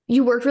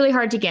 you worked really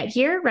hard to get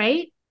here,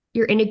 right?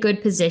 You're in a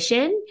good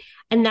position.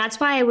 And that's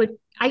why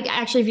I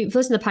actually, if you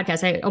listen to the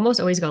podcast, I almost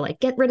always go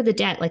like, get rid of the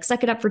debt, like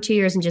suck it up for 2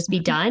 years and just be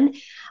done.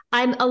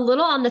 I'm a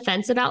little on the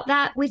fence about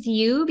that with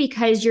you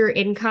because your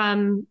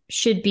income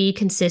should be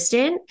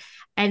consistent.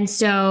 And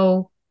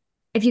so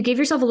if you give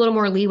yourself a little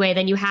more leeway,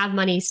 then you have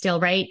money still,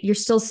 right? You're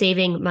still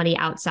saving money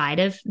outside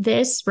of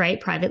this, right?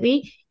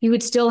 Privately, you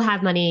would still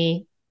have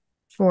money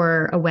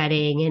for a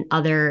wedding and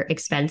other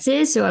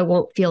expenses. So I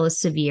won't feel as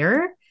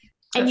severe.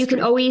 And you can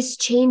always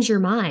change your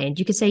mind.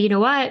 You could say, you know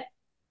what?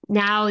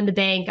 Now in the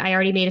bank, I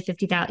already made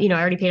 50,000, I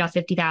already paid off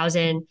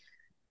 50,000.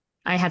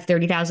 I have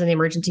 30,000 in the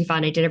emergency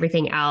fund. I did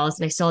everything else.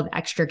 And I still have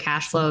extra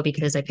cash flow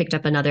because I picked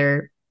up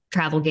another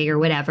travel gig or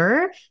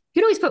whatever.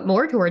 You can always put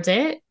more towards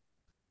it.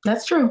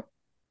 That's true.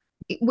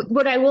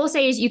 What I will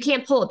say is you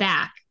can't pull it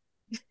back.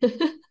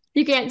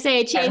 You can't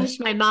say, I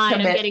changed my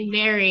mind. I'm getting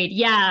married.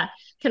 Yeah.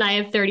 Can I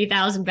have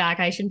 30,000 back?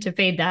 I shouldn't have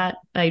paid that.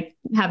 I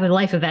have a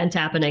life event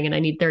happening and I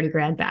need 30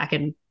 grand back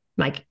in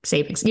my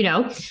savings. You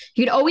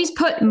can always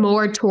put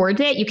more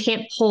towards it. You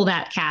can't pull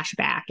that cash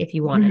back if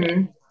you wanted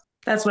it.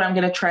 That's what I'm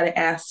going to try to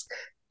ask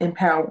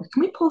Empower.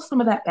 Can we pull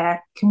some of that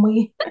back? Can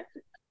we?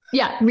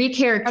 Yeah.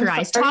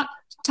 Recharacterize.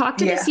 Talk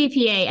to the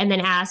CPA and then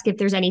ask if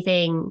there's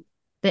anything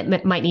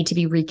that might need to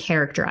be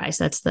recharacterized.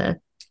 That's the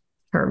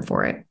term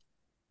for it.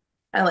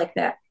 I like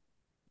that.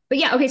 But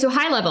yeah. Okay. So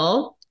high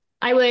level,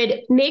 I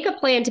would make a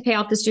plan to pay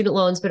off the student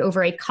loans, but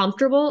over a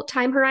comfortable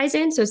time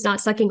horizon. So it's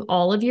not sucking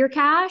all of your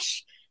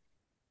cash,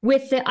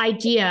 with the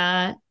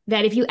idea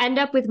that if you end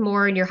up with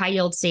more in your high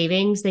yield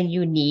savings than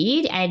you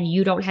need and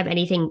you don't have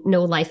anything,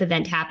 no life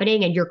event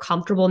happening, and you're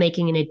comfortable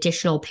making an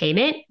additional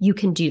payment, you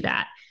can do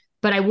that.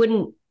 But I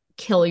wouldn't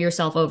kill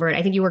yourself over it.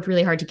 I think you worked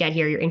really hard to get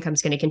here. Your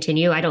income's going to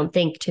continue. I don't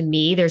think, to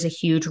me, there's a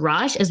huge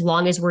rush as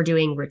long as we're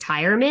doing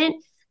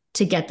retirement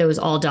to get those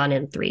all done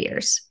in 3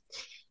 years.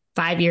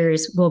 5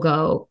 years will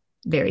go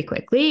very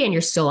quickly and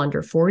you're still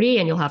under 40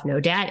 and you'll have no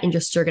debt and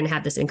you're still going to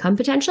have this income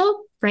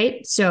potential,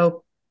 right?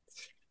 So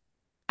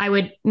I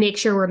would make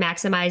sure we're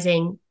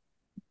maximizing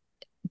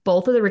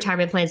both of the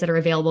retirement plans that are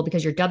available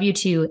because you're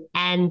W-2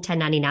 and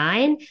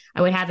 1099.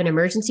 I would have an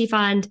emergency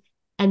fund,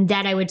 and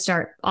then I would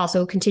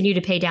continue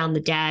to pay down the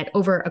debt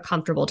over a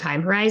comfortable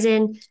time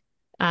horizon,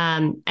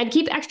 and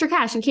keep extra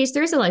cash in case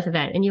there is a life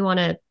event and you want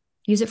to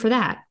use it for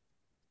that.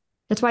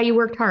 That's why you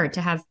worked hard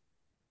to have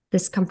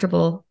this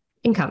comfortable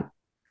income.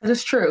 That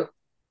is true.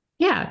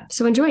 Yeah.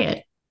 So enjoy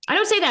it. I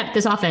don't say that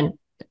this often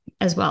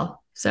as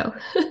well. So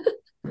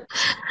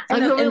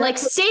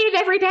save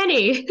every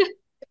penny.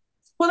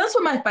 Well, that's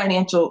what my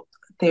financial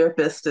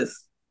therapist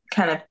is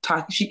kind of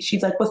talking.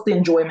 She's like, what's the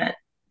enjoyment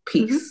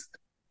piece?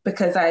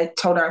 Because I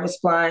told her I was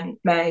flying.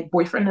 My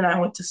boyfriend and I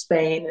went to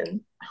Spain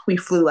and we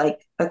flew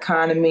like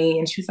economy.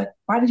 And she was like,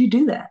 why did you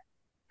do that?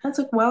 I was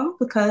like, well,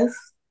 because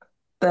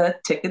the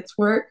tickets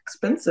were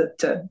expensive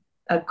to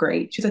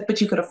upgrade. She's like,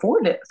 but you could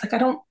afford it. It's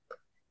like,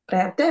 but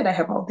I have debt. I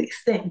have all these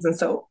things. And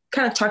so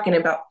kind of talking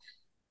about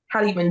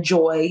how do you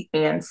enjoy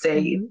and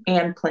save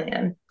and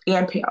plan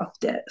and pay off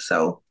debt.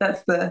 So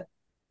that's the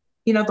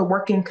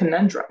working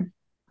conundrum.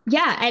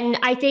 Yeah. And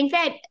I think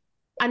that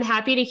I'm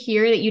happy to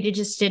hear that you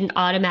didn't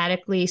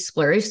automatically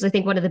splurge. Because I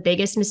think one of the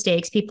biggest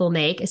mistakes people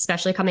make,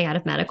 especially coming out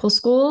of medical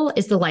school,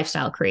 is the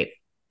lifestyle creep.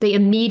 They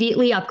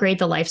immediately upgrade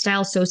the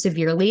lifestyle so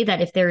severely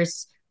that if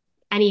there's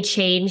any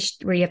change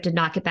where you have to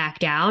knock it back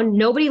down,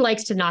 nobody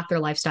likes to knock their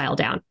lifestyle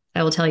down.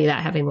 I will tell you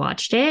that, having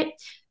watched it.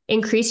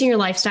 Increasing your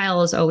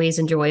lifestyle is always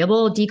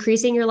enjoyable.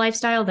 Decreasing your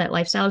lifestyle, that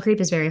lifestyle creep,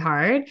 is very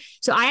hard.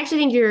 So I actually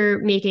think you're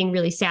making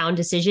really sound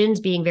decisions,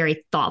 being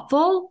very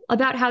thoughtful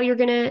about how you're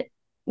going to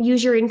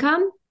use your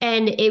income,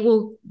 and it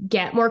will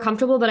get more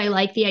comfortable. But I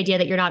like the idea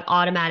that you're not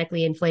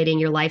automatically inflating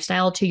your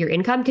lifestyle to your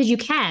income, because you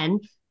can,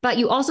 but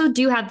you also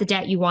do have the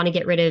debt you want to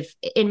get rid of.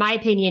 In my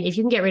opinion, if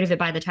you can get rid of it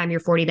by the time you're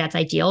 40, that's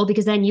ideal,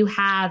 because then you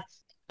have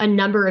a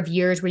number of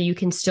years where you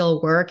can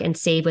still work and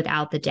save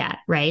without the debt,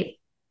 right?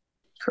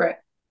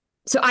 Correct.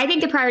 So I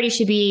think the priority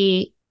should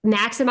be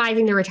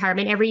maximizing the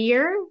retirement every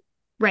year,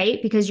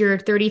 right? Because you're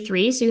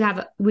 33.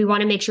 So we want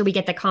to make sure we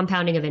get the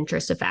compounding of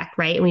interest effect,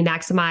 right? And we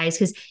maximize,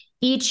 because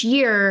each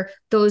year,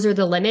 those are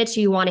the limits.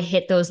 You want to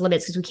hit those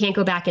limits, because we can't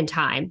go back in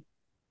time,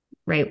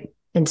 right?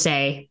 And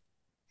say,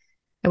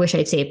 I wish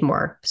I'd saved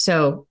more.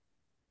 So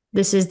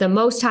this is the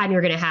most time you're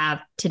going to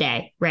have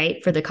today,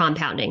 right? For the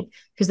compounding,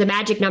 because the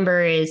magic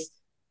number is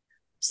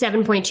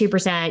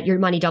 7.2%, your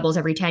money doubles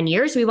every 10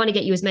 years. So we want to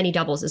get you as many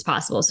doubles as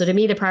possible. So to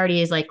me, the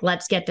priority is like,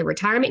 let's get the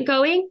retirement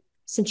going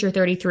since you're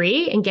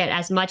 33 and get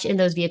as much in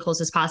those vehicles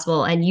as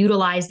possible and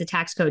utilize the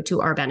tax code to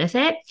our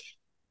benefit.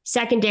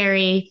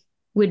 Secondary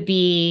would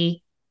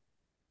be,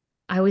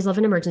 I always love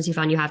an emergency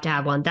fund. You have to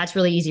have one. That's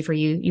really easy for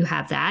you. You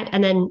have that.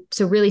 And then,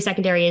 so really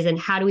secondary is, in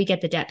how do we get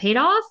the debt paid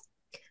off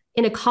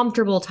in a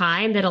comfortable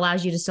time that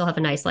allows you to still have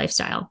a nice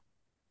lifestyle?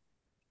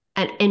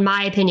 And in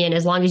my opinion,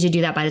 as long as you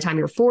do that by the time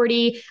you're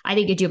 40, I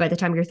think you do by the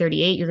time you're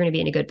 38, you're going to be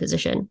in a good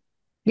position.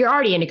 You're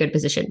already in a good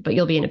position, but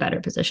you'll be in a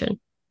better position.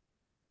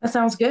 That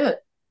sounds good.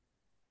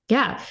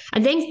 Yeah.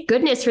 And thank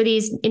goodness for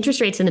these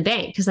interest rates in the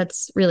bank, because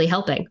that's really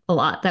helping a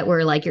lot, that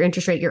we're like, your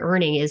interest rate you're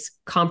earning is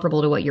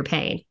comparable to what you're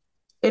paying.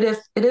 It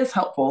is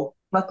helpful.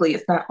 Luckily,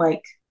 I'm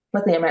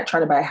not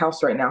trying to buy a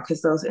house right now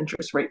because those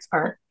interest rates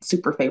aren't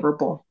super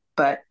favorable,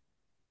 but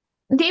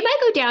they might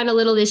go down a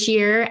little this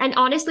year. And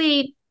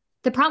honestly,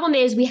 the problem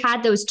is we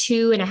had those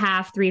 2.5%,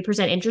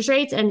 3% interest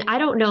rates, and I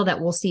don't know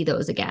that we'll see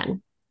those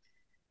again.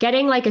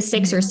 Getting like a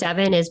 6 or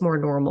 7 is more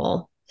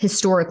normal,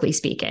 historically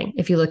speaking,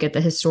 if you look at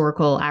the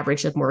historical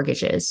average of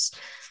mortgages.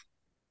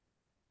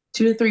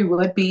 2 to 3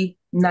 would be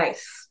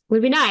nice.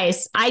 Would be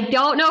nice. I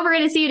don't know if we're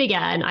going to see it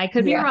again. I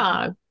could be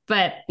wrong,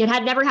 but it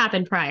had never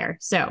happened prior.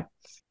 So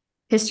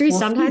history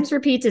sometimes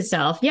repeats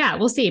itself. Yeah,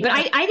 we'll see. But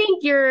I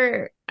think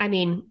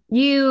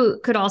you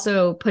could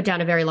also put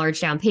down a very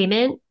large down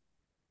payment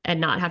and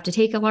not have to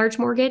take a large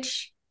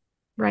mortgage,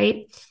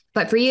 right?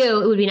 But for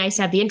you, it would be nice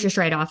to have the interest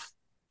write-off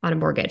on a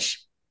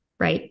mortgage,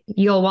 right?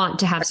 You'll want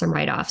to have some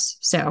write-offs.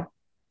 So,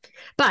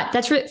 but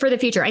that's for the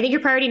future. I think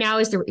your priority now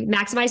is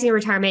maximizing your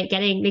retirement,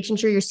 making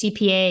sure your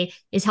CPA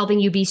is helping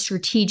you be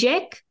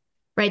strategic,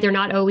 right? They're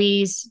not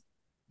always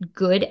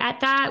good at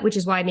that, which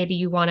is why maybe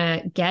you want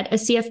to get a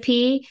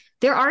CFP.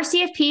 There are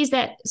CFPs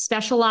that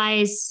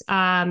specialize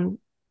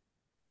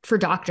for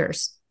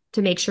doctors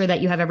to make sure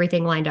that you have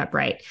everything lined up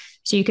right.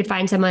 So you could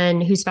find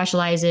someone who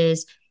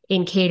specializes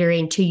in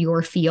catering to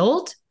your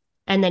field,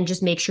 and then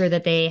just make sure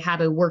that they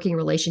have a working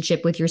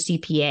relationship with your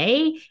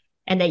CPA,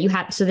 and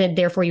that so that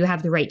therefore you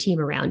have the right team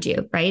around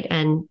you, right?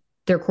 And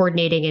they're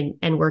coordinating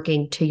and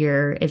working to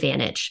your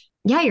advantage.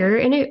 Yeah, you're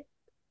in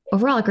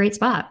overall a great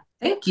spot.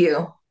 Thank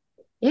you.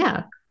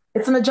 Yeah.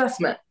 It's an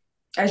adjustment,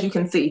 as you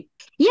can see.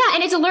 Yeah.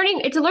 And it's a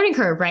learning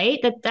curve, right?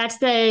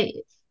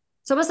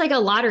 It's almost like a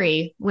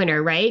lottery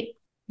winner, right?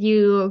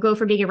 You go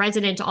from being a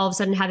resident to all of a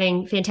sudden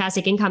having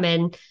fantastic income,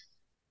 and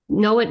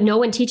no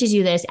one teaches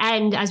you this.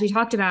 And as we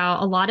talked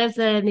about, a lot of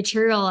the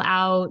material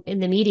out in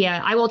the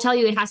media, I will tell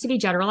you, it has to be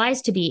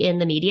generalized to be in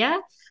the media.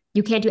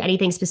 You can't do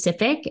anything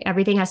specific.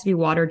 Everything has to be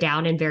watered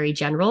down and very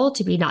general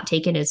to be not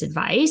taken as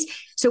advice.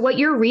 So what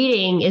you're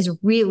reading is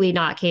really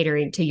not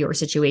catering to your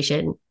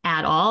situation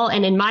at all.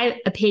 And in my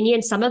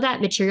opinion, some of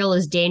that material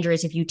is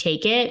dangerous if you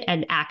take it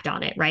and act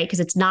on it, right? Because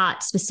it's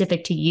not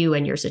specific to you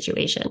and your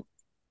situation.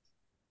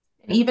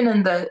 Even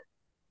in the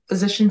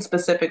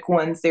physician-specific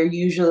ones, they're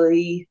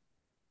usually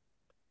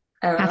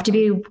have to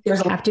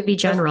be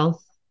general.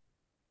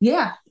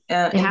 Yeah,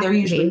 and they're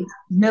usually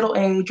middle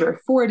age or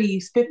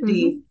 40s, 50s.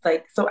 Mm-hmm.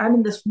 Like, so I'm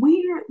in this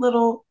weird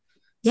little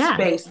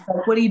space.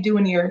 Like, what do you do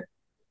when you're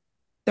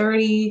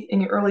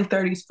in your early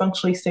 30s,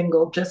 functionally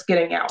single, just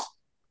getting out?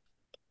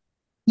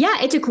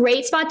 Yeah, it's a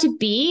great spot to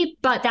be,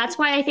 but that's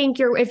why I think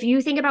if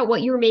you think about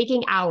what you're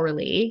making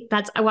hourly,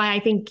 that's why I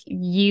think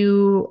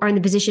you are in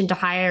the position to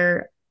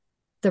hire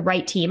the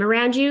right team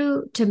around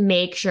you to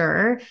make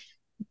sure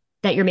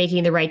that you're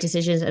making the right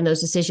decisions, and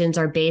those decisions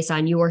are based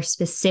on your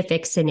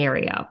specific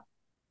scenario.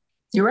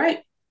 You're right.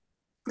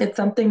 It's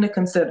something to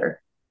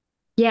consider.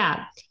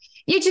 Yeah.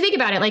 You have to think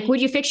about it. Like,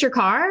 would you fix your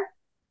car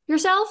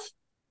yourself?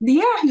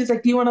 Yeah. He was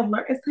like, do you want to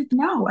learn? It's like,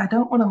 no, I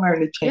don't want to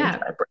learn to change my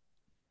brain.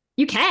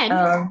 You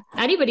can.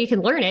 Anybody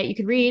can learn it. You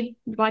could read,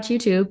 watch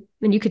YouTube,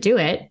 and you could do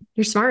it.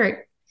 You're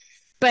smart.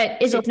 But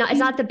it's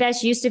not the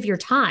best use of your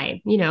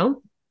time, you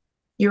know?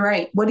 You're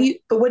right. What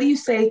do you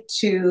say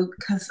to,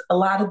 because a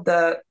lot of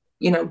the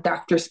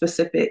doctor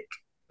specific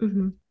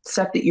Mm-hmm.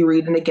 stuff that you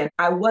read. And again,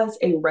 I was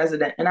a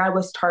resident and I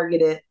was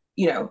targeted.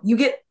 You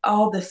get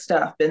all this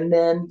stuff, and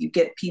then you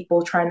get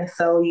people trying to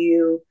sell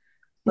you,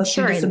 let's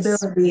do Insurance.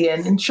 disability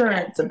and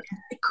insurance, and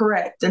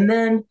correct. And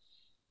then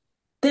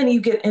you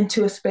get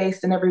into a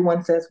space and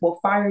everyone says, well,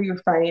 fire your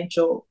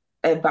financial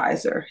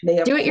advisor. They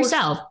have Do it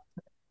yourself.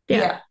 Yeah.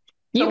 Yeah.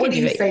 You So can what do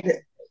do you it. say that?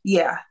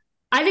 Yeah.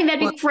 I think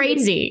that'd Well, be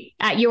crazy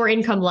at your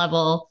income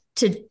level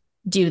to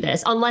do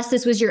this, unless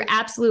this was your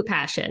absolute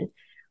passion.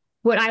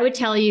 What I would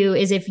tell you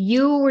is if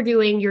you were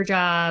doing your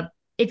job,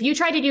 if you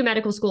tried to do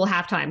medical school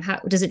half-time, how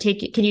does it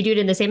take you? Can you do it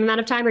in the same amount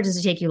of time or does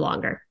it take you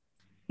longer?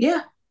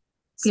 yeah.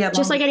 Yeah.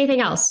 Just like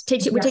anything else,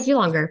 would take you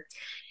longer.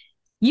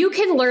 You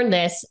can learn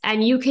this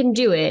and you can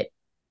do it,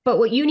 but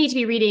what you need to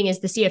be reading is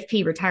the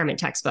CFP retirement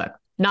textbook,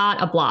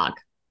 not a blog.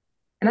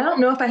 And I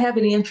don't know if I have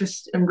any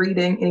interest in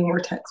reading any more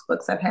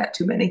textbooks. I've had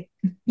too many.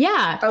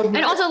 Yeah. Oh,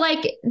 And also, like,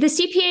 the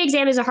CPA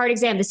exam is a hard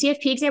exam. The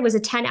CFP exam was a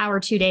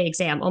 10-hour, 2-day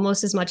exam,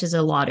 almost as much as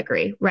a law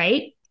degree,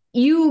 right?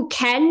 You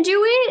can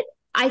do it.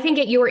 I think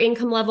at your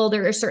income level,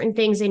 there are certain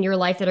things in your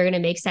life that are going to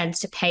make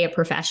sense to pay a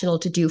professional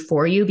to do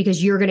for you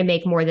because you're going to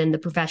make more than the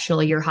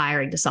professional you're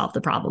hiring to solve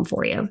the problem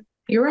for you.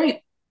 You're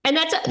right. And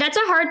that's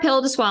a hard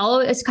pill to swallow.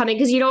 It's coming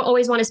because you don't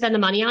always want to spend the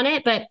money on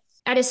it. But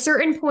at a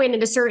certain point,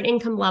 at a certain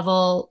income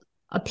level,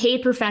 a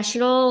paid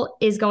professional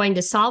is going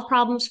to solve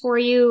problems for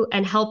you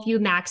and help you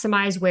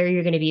maximize where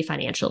you're going to be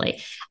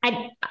financially. And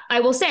I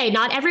will say,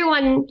 not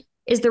everyone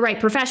is the right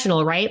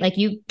professional, right? Like,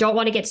 you don't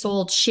want to get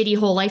sold shitty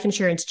whole life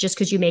insurance just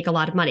because you make a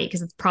lot of money,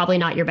 because it's probably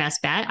not your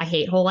best bet. I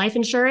hate whole life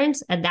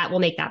insurance, and that will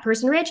make that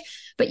person rich.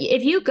 But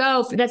if you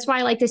go, that's why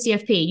I like the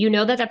CFP. You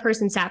know that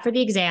person sat for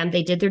the exam,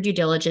 they did their due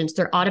diligence,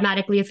 they're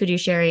automatically a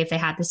fiduciary if they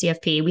have the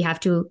CFP. We have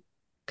to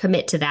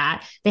commit to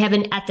that. They have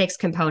an ethics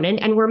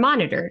component, and we're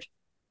monitored.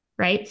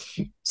 Right.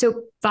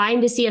 So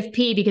find the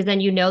CFP because then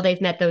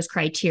they've met those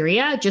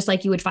criteria, just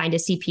like you would find a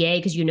CPA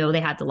because they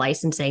have the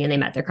licensing and they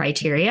met their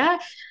criteria.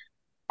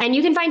 And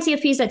you can find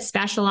CFPs that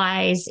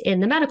specialize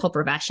in the medical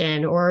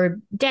profession or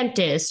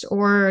dentist,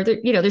 or,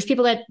 there's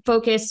people that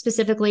focus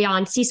specifically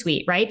on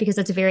C-suite, right? Because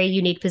that's a very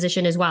unique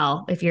position as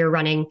well if you're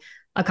running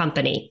a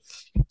company.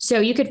 So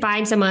you could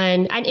find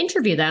someone and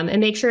interview them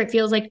and make sure it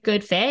feels like a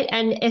good fit.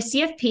 And a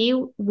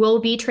CFP will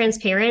be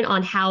transparent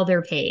on how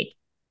they're paid.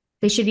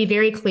 They should be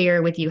very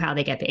clear with you how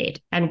they get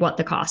paid and what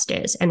the cost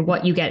is and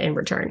what you get in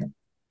return.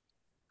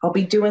 I'll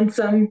be doing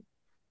some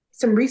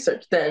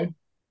research then.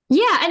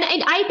 Yeah.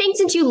 And I think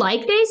since you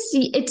like this,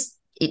 it's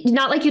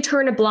not like you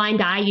turn a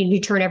blind eye, you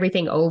turn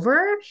everything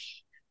over,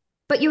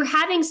 but you're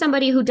having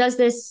somebody who does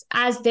this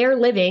as their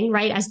living,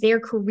 right? As their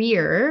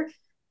career,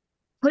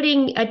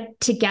 putting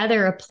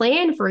together a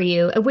plan for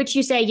you, of which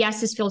you say, yes,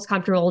 this feels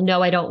comfortable.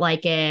 No, I don't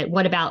like it.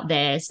 What about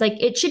this? Like,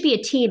 it should be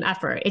a team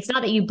effort. It's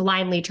not that you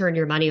blindly turn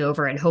your money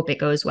over and hope it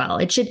goes well.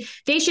 They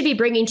should be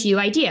bringing to you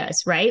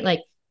ideas, right? Like,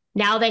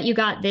 now that you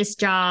got this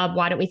job,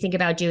 why don't we think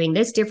about doing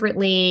this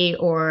differently?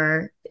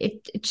 Or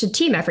it's a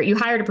team effort. You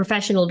hired a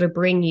professional to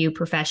bring you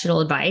professional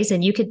advice,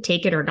 and you could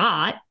take it or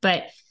not,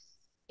 but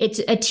it's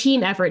a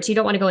team effort. So you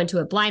don't want to go into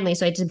it blindly.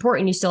 So it's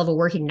important you still have a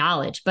working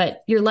knowledge,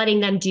 but you're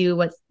letting them do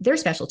what their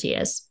specialty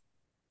is.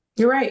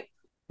 You're right.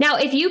 Now,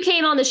 if you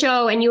came on the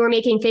show and you were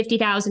making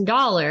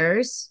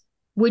 $50,000,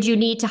 would you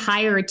need to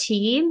hire a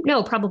team?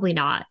 No, probably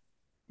not.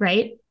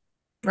 Right.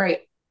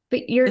 Right.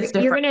 But you're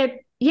going to,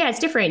 it's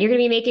different. You're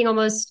going to be making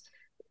almost,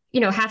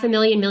 $500,000,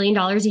 $1 million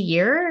a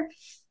year.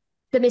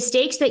 The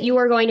mistakes that you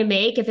are going to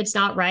make, if it's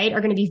not right,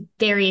 are going to be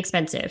very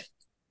expensive.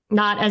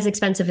 Not as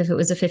expensive if it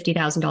was a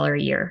 $50,000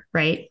 a year,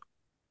 right?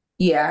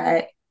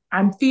 Yeah,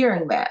 I'm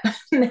fearing that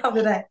now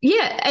that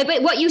Yeah,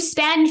 but what you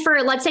spend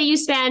let's say you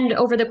spend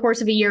over the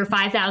course of a year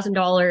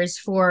 $5,000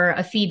 for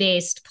a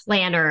fee-based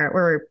planner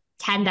or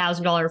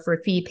 $10,000 for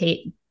a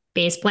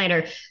fee-based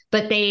planner,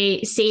 but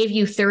they save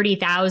you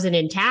 $30,000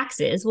 in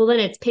taxes. Well, then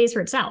it pays for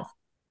itself.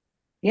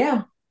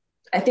 Yeah,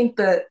 I think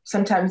that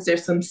sometimes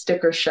there's some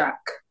sticker shock.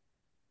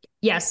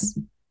 Yes.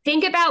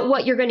 Think about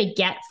what you're going to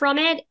get from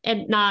it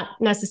and not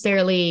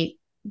necessarily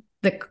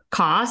the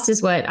cost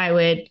is what I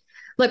would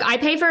look. I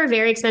pay for a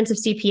very expensive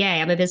CPA.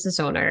 I'm a business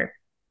owner.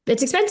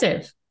 It's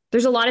expensive.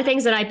 There's a lot of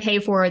things that I pay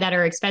for that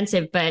are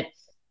expensive, but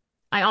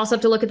I also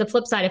have to look at the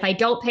flip side. If I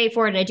don't pay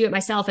for it and I do it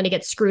myself and it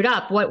gets screwed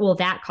up, what will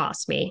that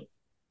cost me?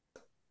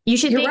 You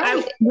should think,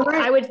 right.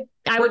 I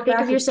would think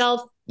of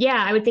yourself.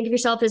 Yeah. I would think of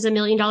yourself as $1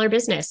 million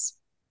business.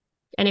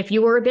 And if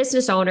you were a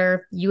business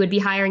owner, you would be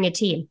hiring a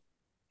team.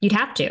 You'd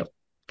have to.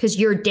 Because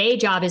your day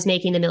job is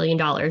making the $1 million,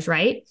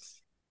 right?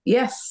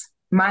 Yes.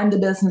 Mind the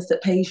business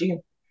that pays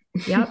you.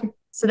 Yep.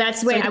 So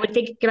that's the way I would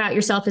think about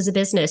yourself as a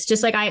business.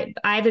 Just like I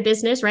have a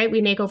business, right?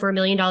 We make over $1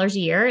 million a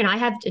year and I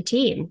have a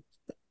team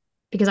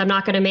because I'm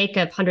not going to make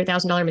a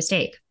 $100,000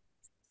 mistake.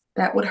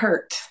 That would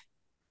hurt.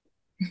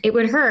 It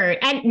would hurt.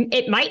 And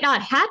it might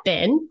not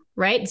happen,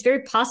 right? It's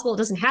very possible it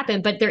doesn't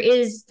happen, but there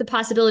is the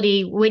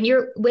possibility when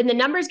the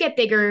numbers get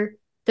bigger,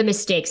 the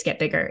mistakes get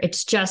bigger.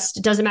 It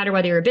doesn't matter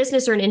whether you're a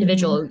business or an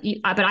individual,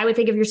 but I would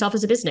think of yourself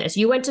as a business.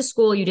 You went to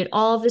school, you did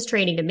all of this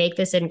training to make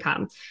this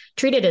income.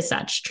 Treat it as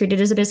such, treat it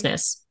as a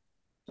business.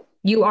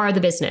 You are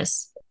the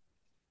business.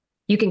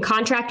 You can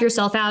contract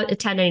yourself out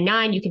at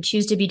 1099. You can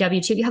choose to be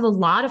W-2. You have a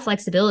lot of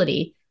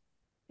flexibility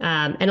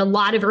and a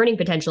lot of earning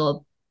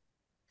potential.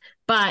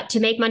 But to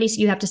make money,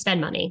 you have to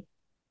spend money.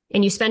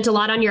 And you spent a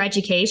lot on your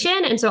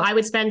education. And so I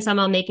would spend some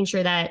on making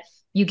sure that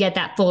you get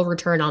that full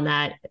return on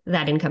that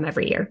income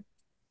every year.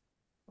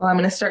 Well, I'm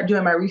going to start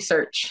doing my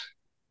research.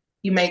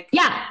 You make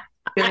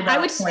I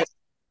would. Point.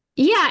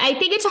 Yeah, I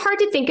think it's hard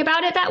to think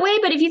about it that way.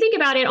 But if you think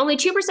about it, only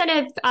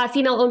 2% of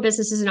female-owned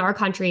businesses in our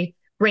country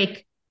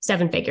break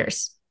 7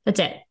 figures. That's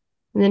it.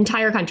 An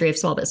entire country of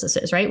small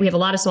businesses, right? We have a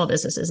lot of small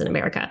businesses in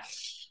America.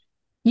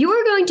 You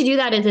are going to do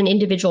that as an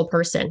individual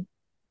person.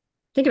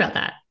 Think about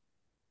that.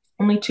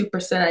 Only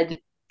 2%.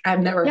 I've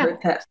never heard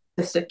that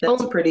statistic.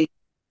 That's pretty.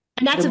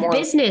 And that's of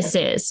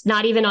businesses,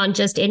 not even on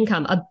just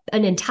income.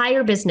 An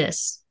entire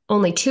business.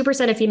 Only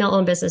 2% of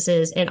female-owned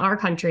businesses in our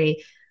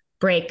country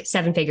break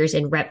 7 figures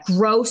in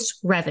gross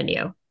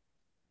revenue.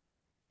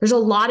 There's a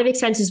lot of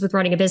expenses with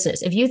running a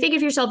business. If you think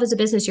of yourself as a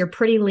business, you're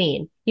pretty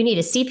lean. You need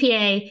a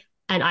CPA,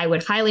 and I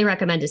would highly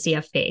recommend a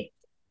CFP.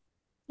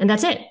 And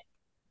that's it.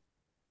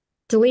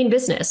 It's a lean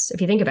business, if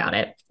you think about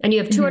it. And you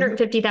have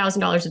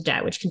 $250,000 of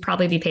debt, which can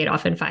probably be paid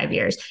off in 5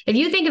 years. If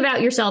you think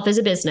about yourself as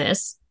a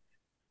business,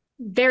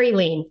 very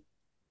lean.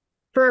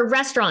 For a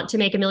restaurant to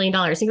make $1 million,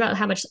 think about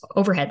how much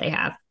overhead they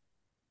have.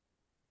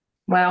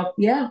 Wow.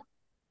 Yeah.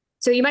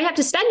 So you might have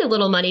to spend a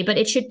little money, but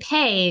it should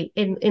pay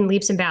in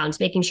leaps and bounds,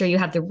 making sure you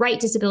have the right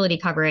disability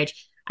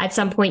coverage. At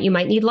some point, you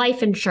might need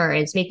life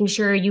insurance, making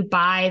sure you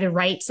buy the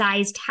right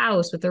sized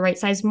house with the right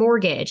sized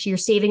mortgage. You're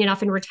saving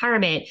enough in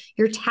retirement.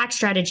 Your tax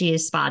strategy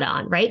is spot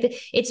on, right?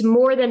 It's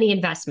more than the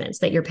investments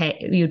that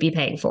you'd be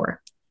paying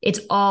for. It's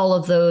all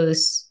of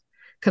those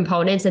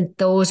components, and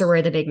those are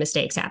where the big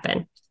mistakes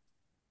happen.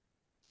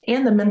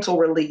 And the mental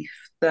relief,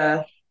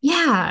 that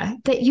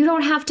you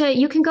don't have to,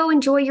 you can go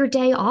enjoy your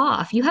day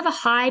off. You have a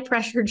high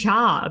pressure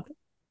job.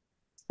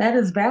 That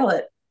is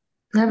valid.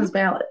 That is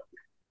valid.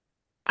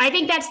 I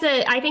think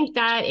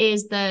that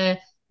is the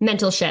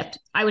mental shift.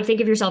 I would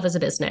think of yourself as a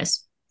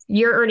business.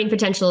 Your earning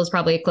potential is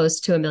probably close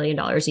to $1 million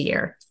a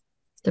year,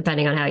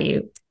 depending on how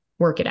you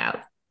work it out,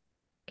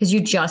 because you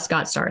just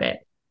got started.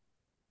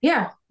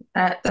 Yeah,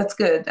 that's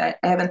good. I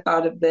haven't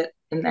thought of it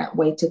in that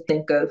way to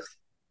think of.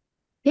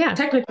 Yeah.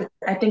 Technically,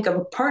 I think of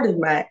a part of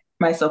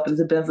myself as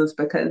a business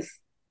because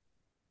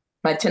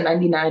my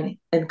 1099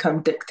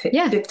 income dictates.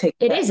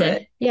 It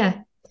isn't.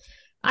 Yeah.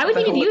 I would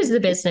think of you as the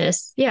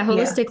business. Yeah,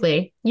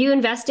 holistically. Yeah. You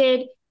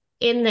invested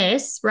in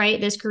this, right?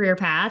 This career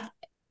path,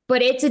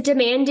 but it's a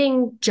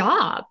demanding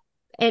job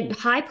and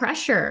high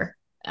pressure.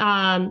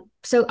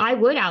 So I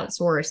would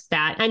outsource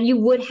that. And you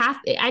would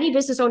any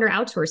business owner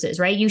outsources,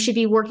 right? You should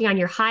be working on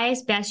your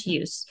highest, best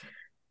use.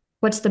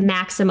 What's the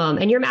maximum?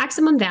 And your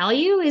maximum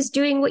value is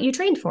doing what you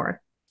trained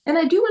for. And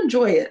I do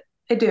enjoy it.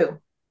 I do.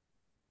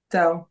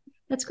 So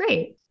that's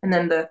great. And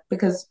then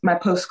because my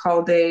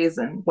post-call days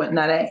and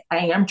whatnot, I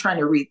am trying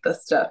to read the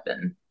stuff,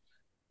 and,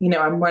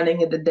 I'm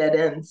running into dead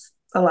ends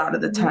a lot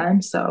of the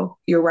time. So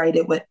you're right.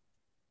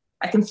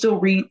 I can still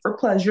read for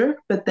pleasure,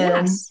 but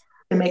then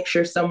to make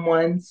sure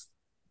someone's.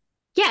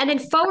 Yeah. And then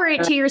forward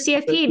it to your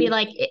CFP and be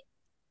like,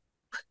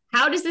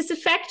 how does this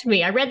affect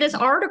me? I read this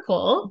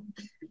article.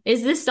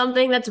 Is this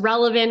something that's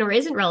relevant or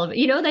isn't relevant?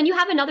 Then you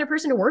have another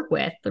person to work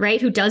with,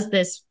 right? Who does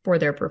this for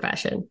their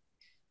profession.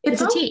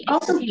 It's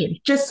also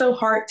just so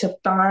hard to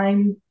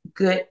find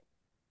good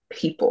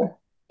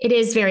people. It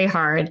is very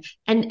hard.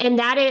 And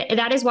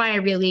that is why I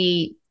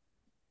really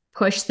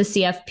push the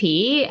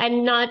CFP,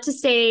 and not to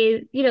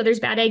say, there's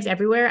bad eggs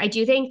everywhere. I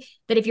do think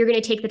that if you're going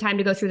to take the time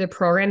to go through the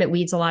program, it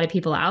weeds a lot of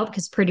people out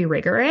because it's pretty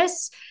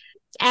rigorous.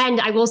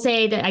 And I will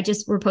say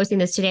that we're posting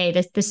this today.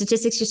 The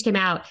statistics just came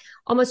out.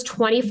 Almost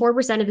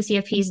 24% of the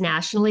CFPs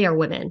nationally are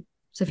women.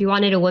 So if you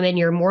wanted a woman,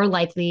 you're more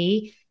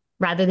likely,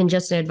 rather than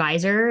just an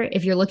advisor,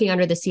 if you're looking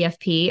under the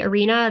CFP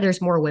arena,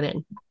 there's more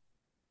women.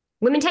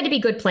 Women tend to be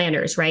good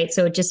planners, right?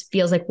 So it just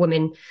feels like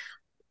women,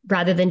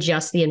 rather than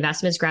just the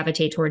investments,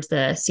 gravitate towards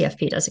the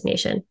CFP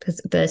designation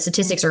because the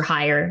statistics are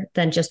higher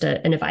than just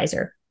an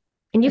advisor.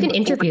 And you can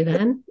interview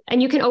them,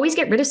 and you can always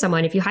get rid of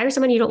someone. If you hire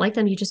someone, you don't like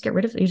them, you just get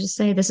rid of them. You just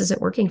say, this isn't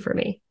working for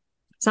me.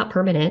 It's not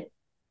permanent.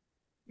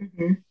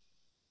 Mm-hmm.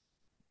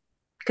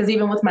 Because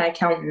even with my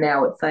accountant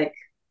now, it's like,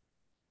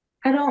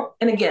 and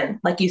again,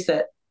 like you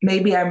said,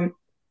 maybe I'm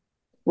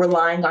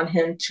relying on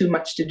him too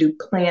much to do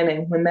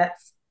planning when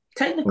that's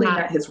technically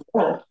not his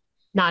role.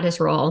 Not his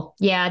role.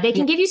 Yeah, they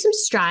can give you some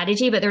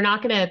strategy, but they're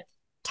not going to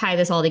tie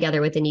this all together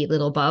with a neat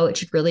little bow. It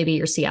should really be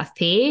your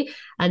CFP.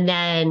 And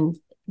then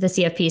the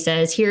CFP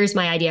says, here's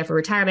my idea for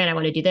retirement. I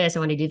want to do this. I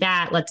want to do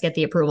that. Let's get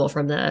the approval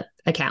from the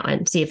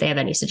accountant, see if they have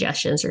any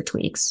suggestions or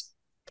tweaks.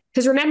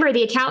 Because remember,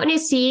 the accountant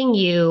is seeing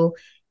you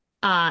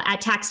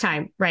at tax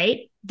time,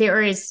 right?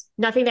 There is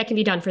nothing that can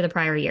be done for the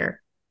prior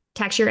year.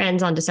 Tax year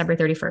ends on December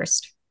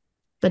 31st.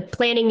 The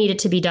planning needed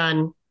to be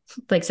done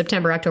like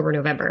September, October,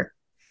 November.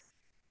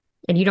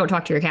 And you don't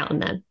talk to your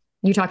accountant then.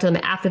 You talk to them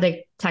after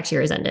the tax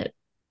year is ended.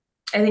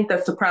 I think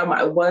that's the problem.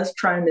 I was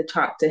trying to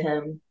talk to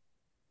him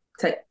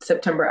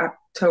September,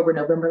 October,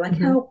 November, like,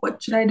 help,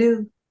 what should I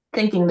do?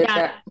 thinking that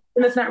Yeah.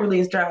 and that's not really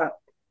his job.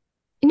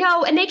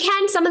 No, and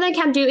some of them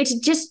can do, it's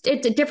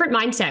a different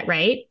mindset,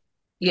 right?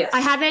 Yes.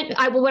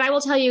 What I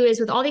will tell you is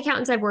with all the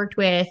accountants I've worked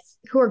with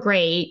who are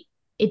great,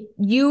 it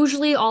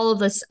usually all of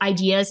this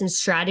ideas and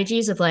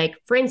strategies of like,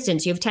 for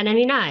instance, you have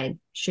 1099.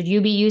 Should you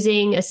be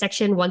using a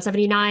section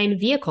 179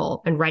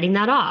 vehicle and writing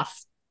that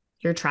off?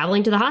 You're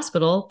traveling to the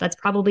hospital. That's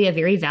probably a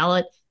very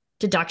valid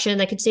deduction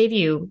that could save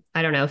you,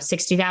 I don't know,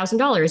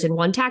 $60,000 in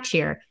one tax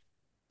year.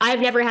 I've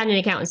never had an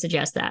accountant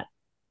suggest that.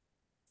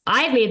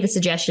 I've made the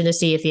suggestion to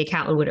see if the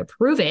accountant would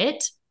approve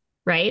it,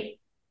 right?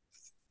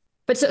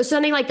 But so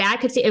something like that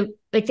could see,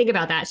 like, think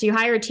about that. So you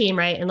hire a team,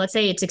 right? And let's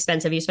say it's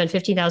expensive. You spend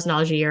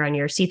 $15,000 a year on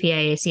your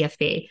CPA,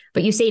 CFP,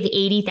 but you save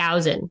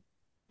 80,000.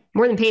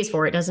 More than pays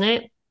for it, doesn't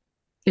it?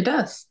 It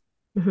does.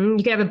 Mm-hmm.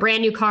 You could have a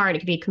brand new car and it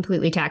could be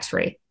completely tax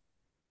free.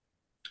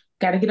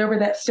 Got to get over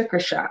that sticker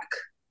shock.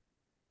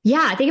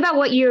 Yeah, think about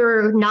what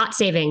you're not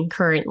saving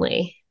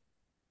currently.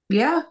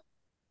 Yeah.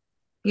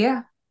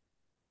 Yeah.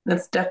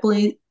 That's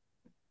definitely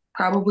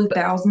probably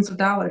thousands of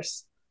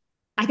dollars.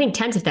 I think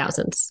tens of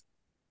thousands.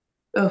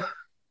 Oh.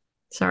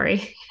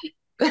 Sorry.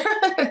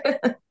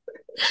 But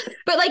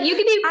like you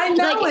could be I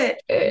know like,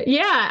 it.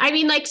 Yeah. I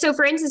mean, like, so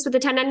for instance, with the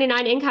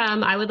 1099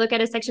 income, I would look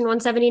at a section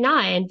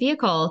 179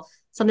 vehicle,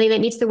 something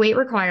that meets the weight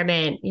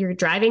requirement. You're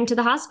driving to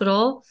the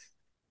hospital,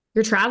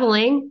 you're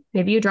traveling.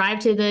 Maybe you drive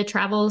to the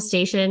travel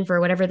station for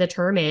whatever the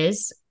term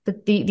is.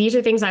 But these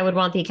are things I would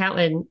want the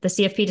accountant, the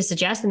CFP to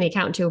suggest and the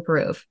accountant to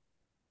approve.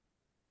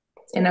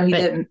 I know he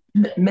didn't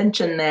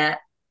mention that,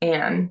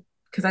 and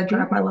because I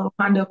drive my little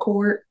Honda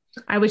Accord.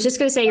 I was just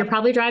going to say, you're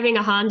probably driving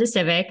a Honda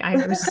Civic. I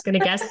was just going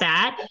to guess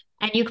that.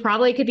 And you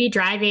probably could be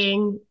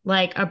driving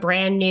like a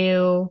brand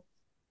new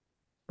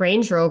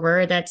Range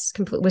Rover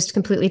was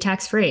completely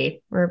tax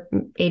free or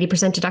 80%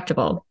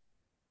 deductible.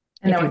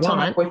 And I told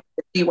my boyfriend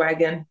the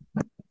G-Wagon.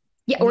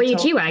 Yeah, or your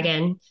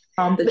G-Wagon.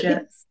 The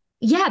Jets.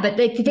 Yeah, but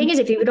the thing is,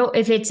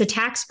 if it's a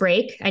tax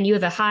break and you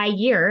have a high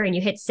year and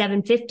you hit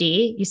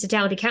 750, you sit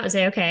down with the accountant and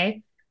say,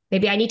 okay,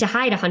 maybe I need to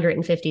hide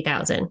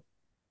 150,000.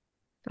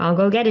 I'll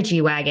go get a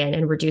G-Wagon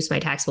and reduce my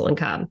taxable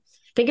income.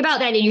 Think about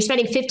that. And you're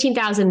spending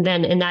 15,000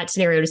 then in that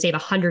scenario to save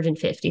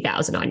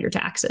 150,000 on your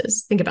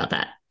taxes. Think about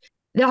that.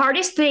 The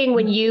hardest thing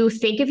when you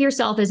think of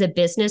yourself as a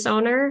business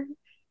owner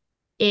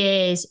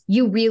is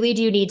you really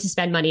do need to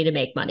spend money to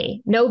make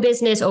money. No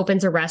business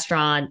opens a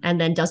restaurant and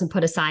then doesn't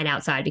put a sign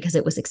outside because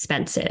it was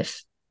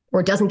expensive,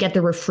 or doesn't get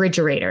the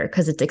refrigerator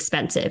because it's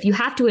expensive. You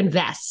have to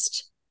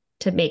invest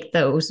to make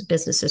those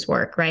businesses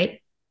work,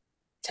 right?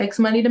 Takes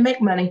money to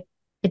make money.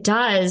 It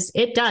does.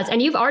 It does.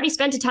 And you've already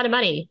spent a ton of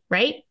money,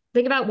 right?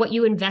 Think about what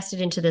you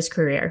invested into this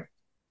career.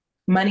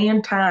 Money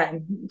and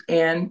time,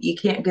 and you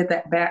can't get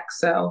that back.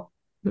 So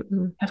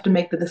have to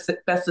make the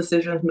best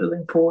decisions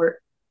moving forward.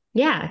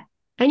 Yeah,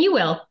 and you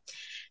will.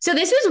 So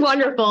this was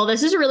wonderful.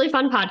 This is a really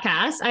fun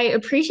podcast. I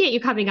appreciate you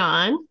coming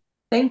on.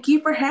 Thank you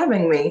for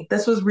having me.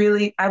 This was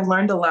I've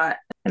learned a lot,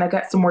 and I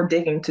got some more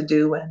digging to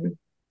do, and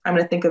I'm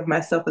going to think of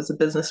myself as a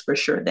business for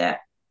sure.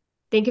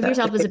 Think of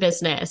yourself as a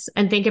business,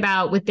 and think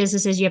about with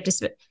businesses, you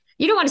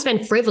don't want to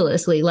spend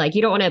frivolously. Like,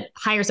 you don't want to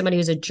hire somebody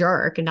who's a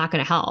jerk and not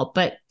going to help,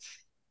 but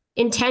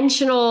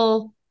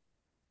intentional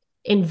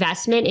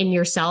investment in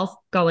yourself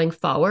going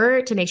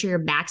forward to make sure you're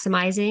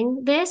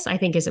maximizing this, I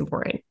think, is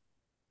important.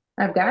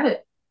 I've got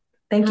it.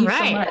 Thank you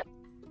so much.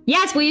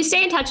 Yes. Will you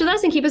stay in touch with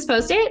us and keep us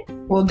posted?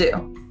 Will do.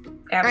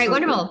 Absolutely. All right.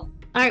 Wonderful. All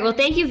right. Well,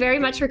 thank you very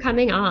much for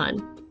coming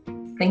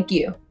on. Thank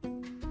you.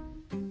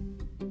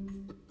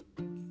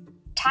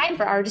 Time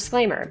for our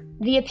disclaimer.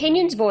 The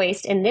opinions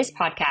voiced in this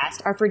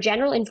podcast are for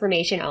general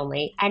information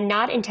only and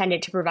not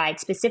intended to provide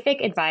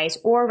specific advice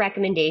or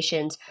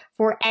recommendations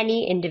for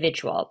any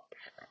individual.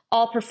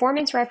 All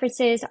performance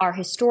references are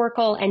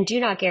historical and do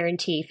not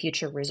guarantee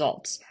future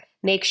results.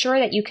 Make sure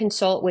that you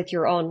consult with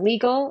your own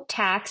legal,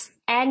 tax,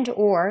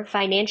 and/or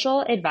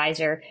financial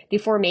advisor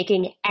before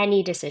making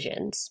any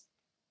decisions.